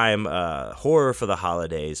a time horror for the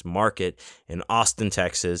holidays market in Austin,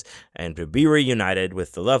 Texas, and to be reunited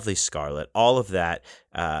with the lovely Scarlett. All of that,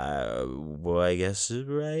 well, I guess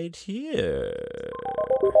right here.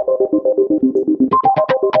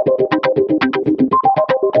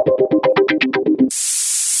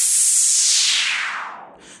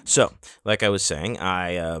 So, like I was saying,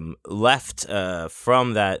 I left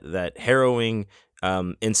from that harrowing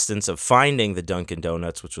instance of finding the Dunkin'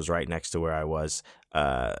 Donuts, which was right next to where I was,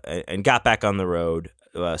 and got back on the road.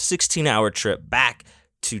 16-hour trip back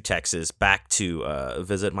to Texas, back to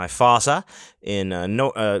visit my fossa in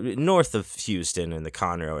north of Houston in the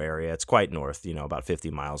Conroe area. It's quite north, about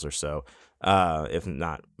 50 miles or so, if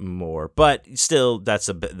not more. But still, that's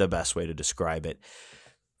the best way to describe it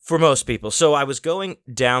for most people. So I was going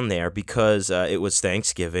down there because it was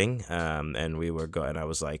Thanksgiving, and we were going. I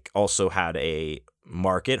was like, also had a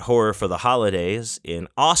market horror for the holidays in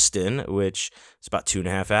Austin, which is about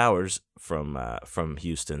 2.5 hours from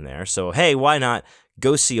Houston there. So hey, why not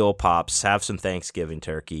go see old Pops, have some Thanksgiving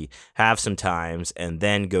turkey, have some times, and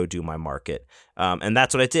then go do my market. And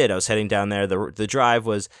that's what I did. I was heading down there. The drive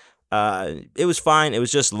was, it was fine. It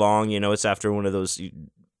was just long. It's after one of those.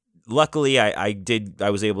 Luckily, I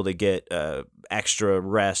was able to get extra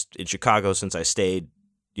rest in Chicago since I stayed,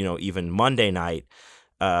 even Monday night,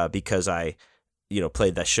 because I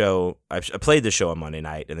played that show. I played the show on Monday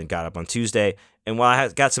night and then got up on Tuesday. And while I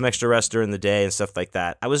got some extra rest during the day and stuff like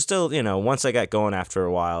that, I was still, once I got going after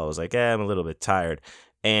a while, I was like, I'm a little bit tired.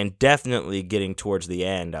 And definitely getting towards the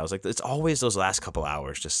end, I was like, it's always those last couple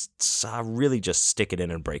hours. Just really just stick it in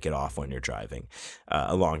and break it off when you're driving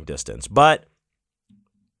a long distance. But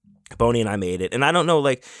Boney and I made it. And I don't know,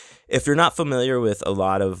 like, if you're not familiar with a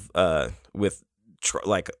lot of a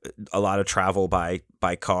lot of travel by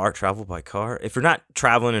car, if you're not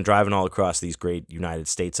traveling and driving all across these great United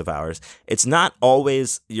States of ours, you're not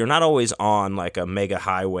always on like a mega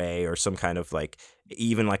highway or some kind of like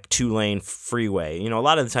even like 2-lane freeway. You know, a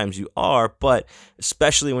lot of the times you are, but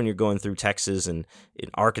especially when you're going through Texas and in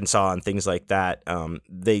Arkansas and things like that,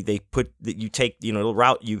 they put that you take, you know, it'll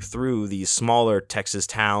route you through these smaller Texas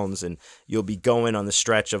towns, and you'll be going on the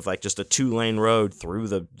stretch of like just a 2-lane road through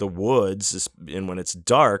the woods. And when it's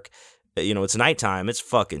dark, you know, it's nighttime, it's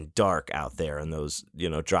fucking dark out there in those, you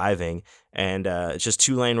know, driving, and it's just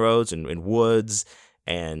 2-lane roads and woods,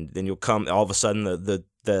 and then you'll come, all of a sudden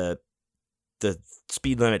the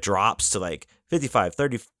speed limit drops to like 55,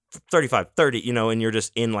 30, 35, 30, you know, and you're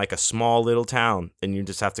just in like a small little town, and you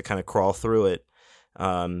just have to kind of crawl through it,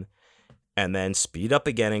 and then speed up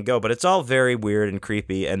again and go. But it's all very weird and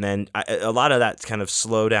creepy. And then a lot of that kind of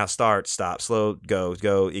slow down, start, stop, slow, go.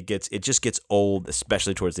 It just gets old,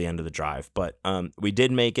 especially towards the end of the drive. But we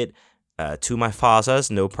did make it to my Fazas,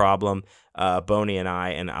 no problem. Boney and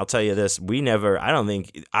I'll tell you this, I don't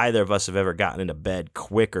think either of us have ever gotten into bed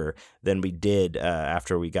quicker than we did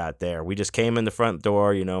after we got there. We just came in the front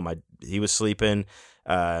door, you know, he was sleeping,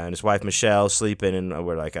 and his wife Michelle sleeping, and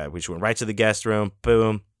we're like, we just went right to the guest room,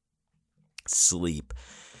 boom, sleep.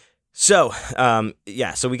 So,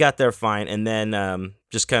 so we got there fine, and then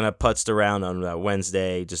just kind of putzed around on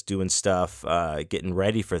Wednesday, just doing stuff, getting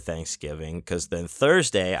ready for Thanksgiving, because then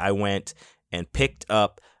Thursday I went and picked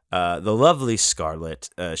up the lovely Scarlett.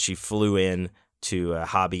 She flew in to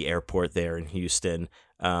Hobby Airport there in Houston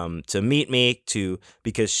to meet me,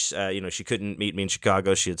 because she couldn't meet me in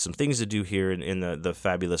Chicago. She had some things to do here in the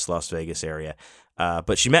fabulous Las Vegas area.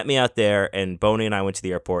 But she met me out there, and Boney and I went to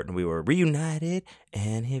the airport, and we were reunited,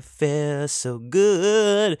 and it felt so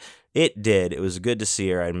good. It did. It was good to see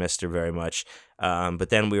her. I missed her very much. But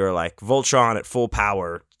then we were like Voltron at full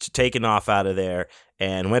power, taking off out of there,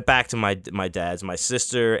 and went back to my dad's. My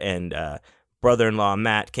sister and brother-in-law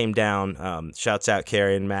Matt came down. Shouts out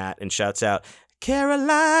Carrie and Matt, and shouts out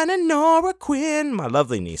Caroline and Nora Quinn, my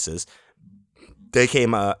lovely nieces. They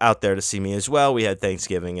came out there to see me as well. We had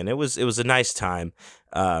Thanksgiving, and it was a nice time.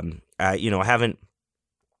 I haven't,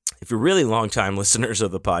 if you're really long time listeners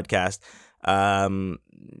of the podcast,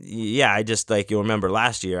 I just, like, you'll remember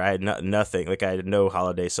last year I had nothing, like I had no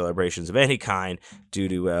holiday celebrations of any kind due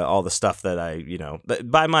to all the stuff that I,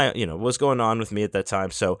 by my, was going on with me at that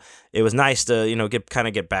time. So it was nice to,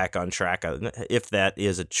 get back on track. If that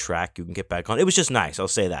is a track you can get back on. It was just nice. I'll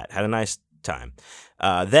say that. Had a nice time.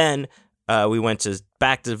 Then we went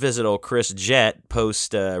back to visit old Chris Jett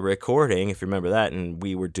post recording, if you remember that, and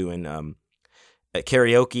we were doing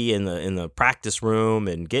karaoke in the practice room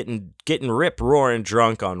and getting rip roaring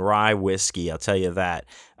drunk on rye whiskey. I'll tell you that.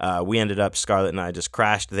 We ended up, Scarlett and I just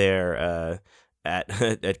crashed there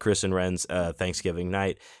at Chris and Ren's Thanksgiving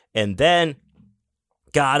night, and then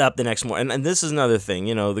got up the next morning. And this is another thing,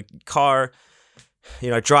 the car.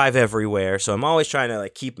 I drive everywhere, so I'm always trying to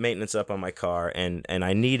like keep maintenance up on my car, and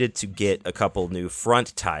I needed to get a couple new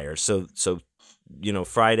front tires. So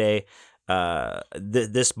Friday,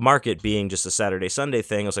 this market being just a Saturday Sunday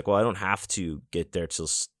thing, I was like, well, I don't have to get there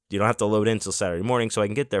you don't have to load in till Saturday morning, so I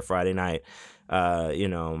can get there Friday night.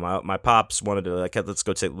 My pops wanted to like, let's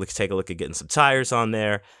go take a look at getting some tires on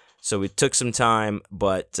there. So we took some time,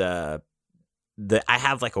 but I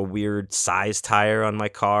have like a weird size tire on my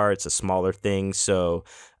car. It's a smaller thing, so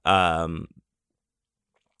they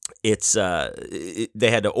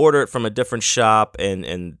had to order it from a different shop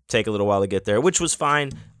and take a little while to get there, which was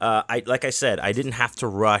fine. Like I said, I didn't have to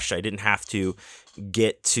rush. I didn't have to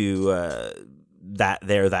get to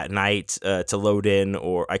that night to load in,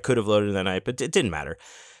 or I could have loaded in that night, but it didn't matter.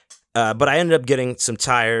 But I ended up getting some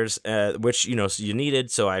tires, which, so you needed.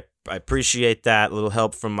 So I appreciate that little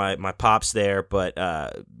help from my pops there. But,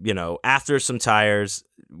 after some tires,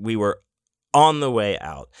 we were on the way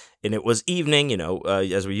out, and it was evening,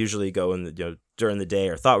 as we usually go during the day,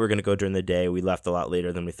 or thought we were going to go during the day. We left a lot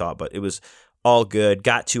later than we thought, but it was all good.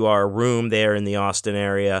 Got to our room there in the Austin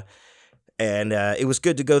area. And it was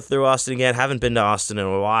good to go through Austin again. Haven't been to Austin in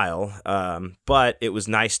a while, but it was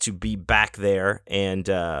nice to be back there. And,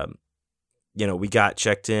 we got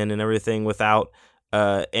checked in and everything without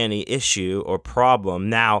any issue or problem.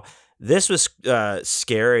 Now, this was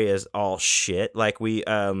scary as all shit. Like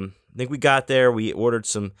I think we got there, we ordered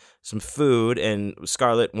some food, and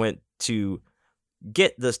Scarlett went to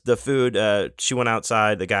get the food. She went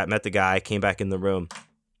outside, met the guy, came back in the room.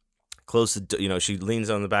 Close the, she leans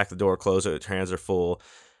on the back of the door, close it, her hands are full,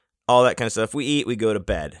 all that kind of stuff. We eat, we go to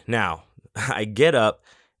bed. Now, I get up.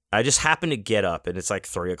 I just happen to get up, and it's like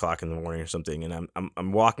 3:00 in the morning or something, and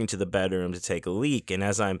I'm walking to the bedroom to take a leak, and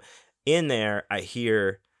as I'm in there, I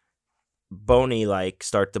hear Boney like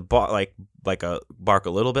start to bark, like a bark a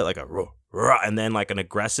little bit, like a ruh, ruh, and then like an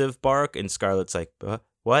aggressive bark, and Scarlett's like,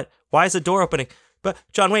 what? Why is the door opening? but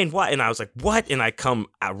John Wayne, what? And I was like, what? And I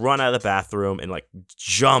run out of the bathroom and like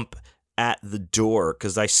jump at the door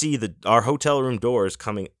because I see our hotel room doors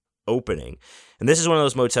opening. And this is one of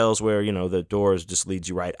those motels where, the doors just leads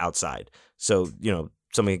you right outside. So,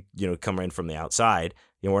 somebody, come in from the outside,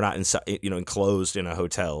 we're not inside, enclosed in a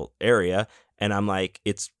hotel area. And I'm like,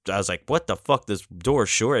 I was like, what the fuck? This door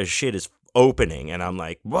sure as shit is opening. And I'm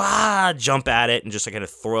like, wah, jump at it and just like kind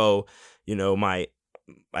of throw, I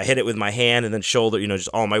hit it with my hand and then shoulder, just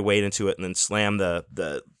all my weight into it and then slam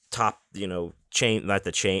the top, chain, not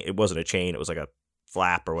the chain. It wasn't a chain. It was like a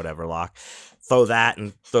flap or whatever lock. Throw that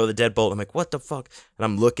and throw the deadbolt. I'm like, what the fuck? And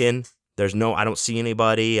I'm looking. I don't see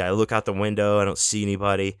anybody. I look out the window. I don't see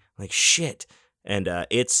anybody. I'm like, shit. And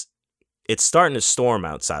it's starting to storm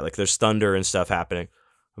outside. Like there's thunder and stuff happening.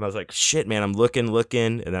 And I was like, shit, man, I'm looking.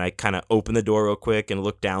 And then I kind of open the door real quick and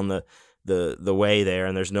look down the way there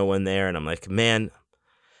and there's no one there. And I'm like, man,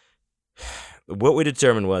 what we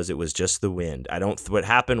determined was it was just the wind. What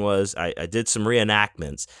happened was I did some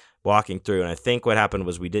reenactments walking through. And I think what happened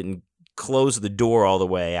was we didn't close the door all the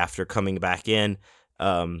way after coming back in.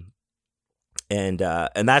 And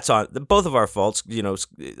that's on both of our faults,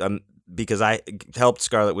 because I helped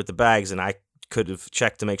Scarlett with the bags and I could have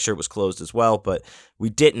checked to make sure it was closed as well, but we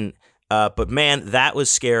didn't. But man, that was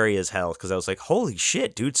scary as hell because I was like, holy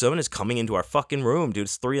shit, dude, someone is coming into our fucking room, dude.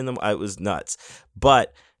 It's 3 a.m. It was nuts.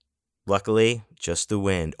 But luckily, just the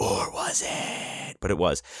wind. Or was it? But it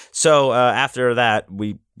was. So after that,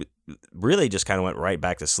 we really just kind of went right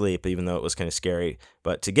back to sleep, even though it was kind of scary.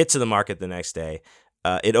 But to get to the market the next day,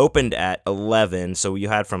 it opened at 11, so you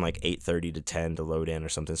had from like 8:30 to 10 to load in or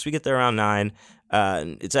something. So we get there around 9.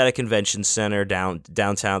 It's at a convention center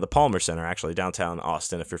downtown, the Palmer Center, actually, downtown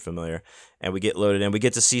Austin, if you're familiar. And we get loaded in. We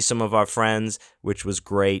get to see some of our friends, which was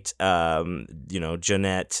great.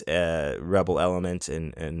 Jeanette, Rebel Element,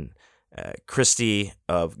 and Christy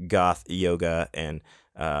of Goth Yoga, and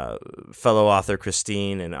fellow author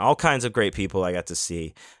Christine, and all kinds of great people I got to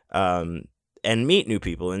see and meet new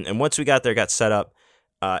people. And once we got there, got set up,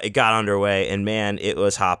 it got underway, and man, it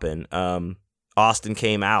was hopping. Austin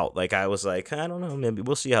came out. Like, I was like, I don't know, maybe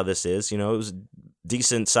we'll see how this is. It was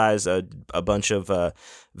decent size, a bunch of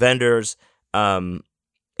vendors, and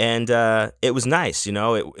it was nice.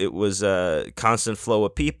 It was a constant flow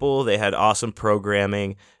of people. They had awesome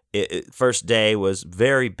programming. First day was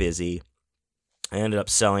very busy. I ended up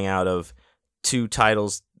selling out of 2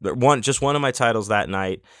 titles, just one of my titles that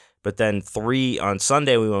night. But then 3 on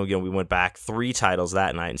Sunday, we went back 3 titles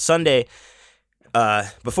that night. And Sunday,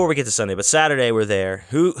 before we get to Sunday, but Saturday we're there.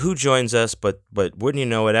 Who joins us? But wouldn't you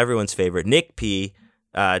know it? Everyone's favorite, Nick P,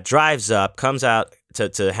 drives up, comes out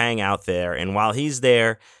to hang out there. And while he's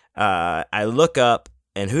there, I look up,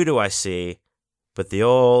 and who do I see? But the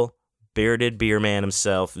old bearded beer man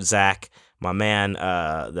himself, Zach, my man,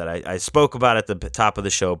 that I spoke about at the top of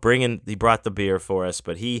the show. He brought the beer for us,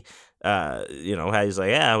 but he. He's like,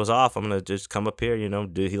 yeah, I was off. I'm gonna just come up here.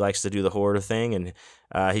 He likes to do the hoarder thing,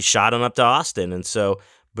 and he shot him up to Austin, and so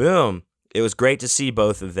boom, it was great to see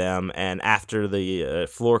both of them. And after the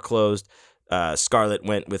floor closed, Scarlett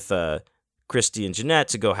went with Christy and Jeanette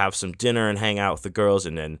to go have some dinner and hang out with the girls,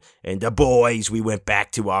 and the boys. We went back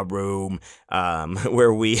to our room,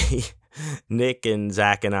 where Nick and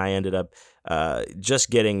Zach and I ended up just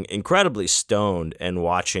getting incredibly stoned and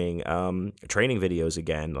watching training videos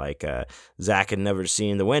again. Like Zach had never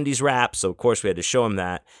seen the Wendy's rap, so of course we had to show him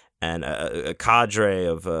that. And a cadre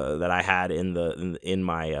of that I had in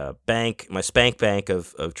my bank, my spank bank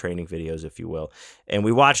of training videos, if you will. And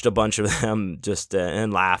we watched a bunch of them just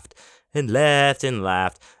and laughed and laughed and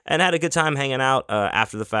laughed and had a good time hanging out.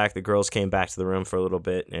 After the fact, the girls came back to the room for a little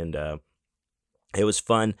bit, and it was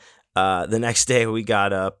fun. The next day we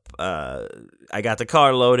got up, I got the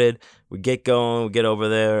car loaded, we get going, we get over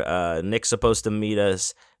there, Nick's supposed to meet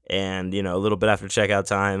us, and, a little bit after checkout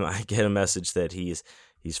time, I get a message that he's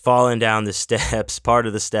fallen down the steps, part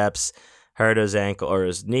of the steps, hurt his ankle or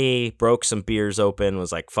his knee, broke some beers open,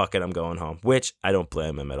 was like, fuck it, I'm going home, which I don't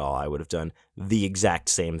blame him at all. I would have done the exact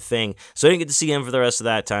same thing. So I didn't get to see him for the rest of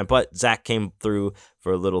that time, but Zach came through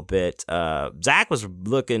for a little bit. Zach was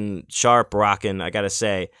looking sharp, rocking, I gotta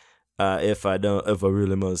say. If I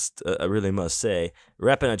really must say,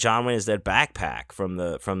 repping a John Wayne is Dead backpack from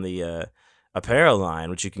the apparel line,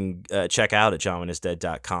 which you can check out at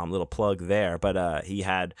johnwayneisdead.com. Little plug there. But he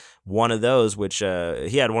had one of those, which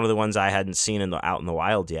he had one of the ones I hadn't seen out in the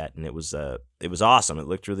wild yet, and it was awesome. It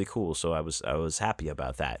looked really cool, so I was happy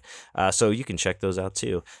about that. So you can check those out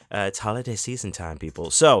too. It's holiday season time, people.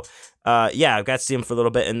 So yeah, I've got to see him for a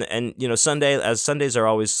little bit, and Sundays are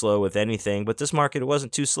always slow with anything, but this market, it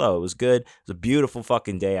wasn't too slow. It was good. It was a beautiful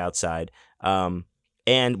fucking day outside.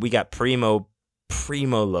 and we got primo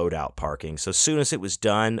loadout parking. So as soon as it was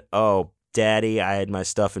done, oh, daddy, I had my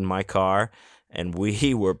stuff in my car, and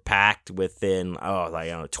we were packed within,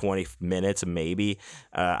 20 minutes maybe.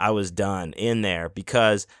 I was done in there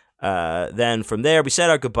because then from there we said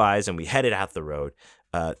our goodbyes and we headed out the road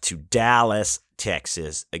to Dallas,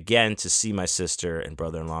 Texas, again to see my sister and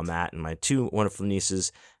brother-in-law Matt and my two wonderful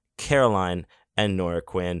nieces, Caroline and Nora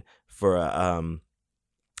Quinn, for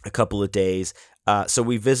a couple of days. So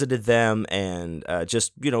we visited them and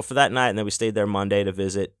just, for that night, and then we stayed there Monday to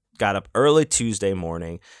visit. Got up early Tuesday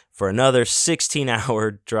morning for another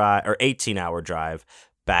 16-hour drive or 18-hour drive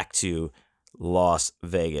back to Las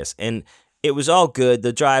Vegas. And it was all good.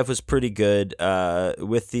 The drive was pretty good,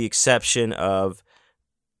 with the exception of,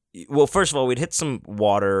 well, first of all, we'd hit some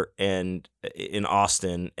water and in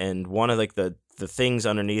Austin, and one of like the things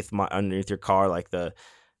underneath your car, like not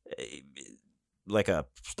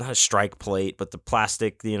a strike plate, but the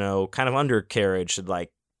plastic, kind of undercarriage had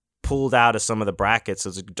like pulled out of some of the brackets.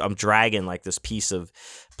 So I'm dragging like this piece of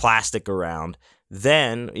plastic around.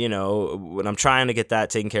 Then, when I'm trying to get that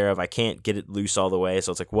taken care of, I can't get it loose all the way.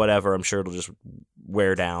 So it's like, whatever, I'm sure it'll just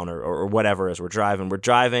wear down or whatever as we're driving. We're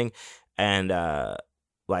driving, and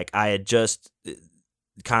like I had just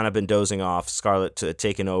kind of been dozing off. Scarlett had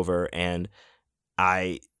taken over, and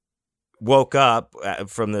I woke up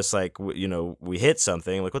from this, like, we hit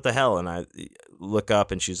something, like, what the hell? And I look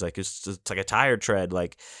up, and she's like, it's like a tire tread,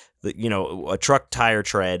 like, a truck tire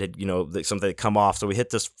tread, something had come off. So we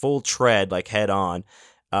hit this full tread, like, head on.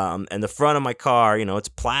 And the front of my car, it's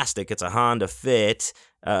plastic. It's a Honda Fit.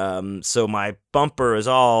 So my bumper is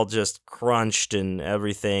all just crunched and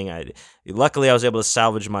everything. Luckily, I was able to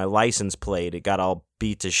salvage my license plate. It got all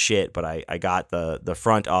beat to shit, but I got the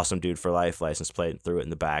front Awesome Dude for Life license plate and threw it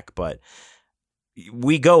in the back. But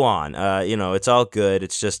we go on. It's all good.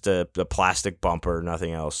 It's just a plastic bumper.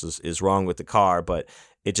 Nothing else is wrong with the car, but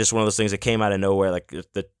it's just one of those things that came out of nowhere. Like,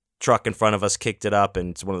 the truck in front of us kicked it up,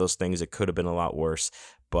 and it's one of those things that could have been a lot worse.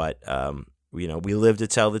 But we live to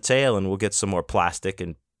tell the tale, and we'll get some more plastic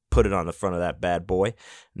and put it on the front of that bad boy.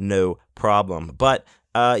 No problem. But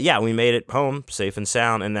we made it home safe and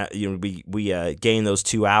sound, and that we gained those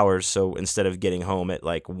 2 hours. So instead of getting home at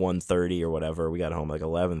like 1:30 or whatever, we got home like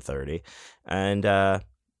 11:30, and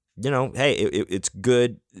hey, it's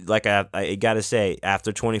good. Like I gotta say,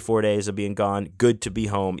 after 24 days of being gone, good to be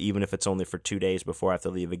home, even if it's only for 2 days before I have to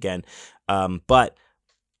leave again. But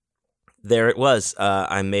there it was.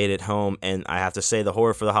 I made it home, and I have to say, the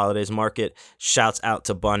Horror for the Holidays market, shouts out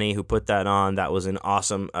to Bunny who put that on. That was an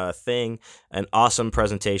awesome thing, an awesome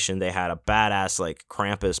presentation. They had a badass like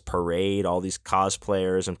Krampus parade. All these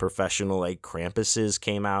cosplayers and professional like Krampuses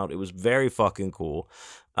came out. It was very fucking cool,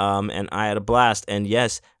 and I had a blast. And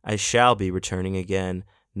yes, I shall be returning again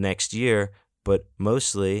next year, but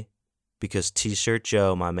mostly because T-Shirt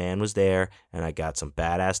Joe, my man, was there, and I got some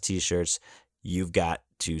badass T-shirts. You've got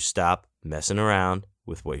to stop messing around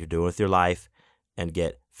with what you're doing with your life and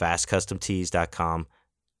get fastcustomtees.com.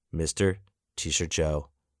 Mr. T-Shirt Joe.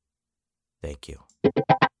 Thank you.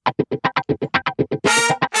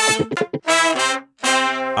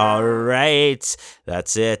 All right.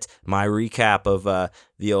 That's it. My recap of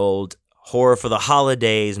the old Horror for the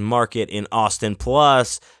Holidays market in Austin,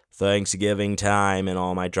 plus Thanksgiving time and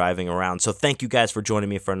all my driving around. So thank you guys for joining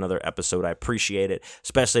me for another episode. I appreciate it,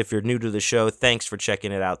 especially if you're new to the show. Thanks for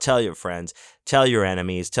checking it out. Tell your friends, tell your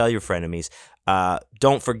enemies, tell your frenemies.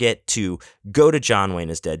 Don't forget to go to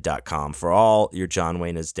johnwayneisdead.com for all your John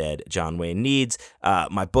Wayne is Dead, John Wayne needs.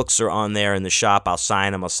 My books are on there in the shop. I'll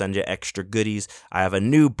sign them. I'll send you extra goodies. I have a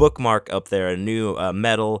new bookmark up there, a new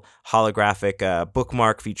metal holographic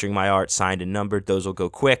bookmark featuring my art signed and numbered. Those will go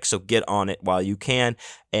quick, so get on it while you can.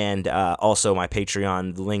 And also my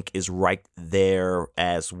Patreon link is right there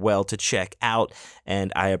as well to check out.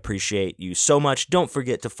 And I appreciate you so much. Don't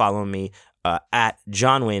forget to follow me at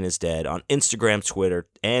John Wayne is Dead on Instagram, Twitter,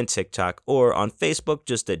 and TikTok, or on Facebook,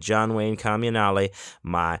 just at John Wayne Comunale,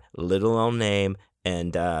 my little old name.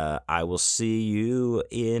 And I will see you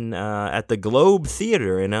in at the Globe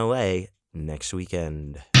Theater in LA next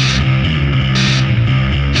weekend.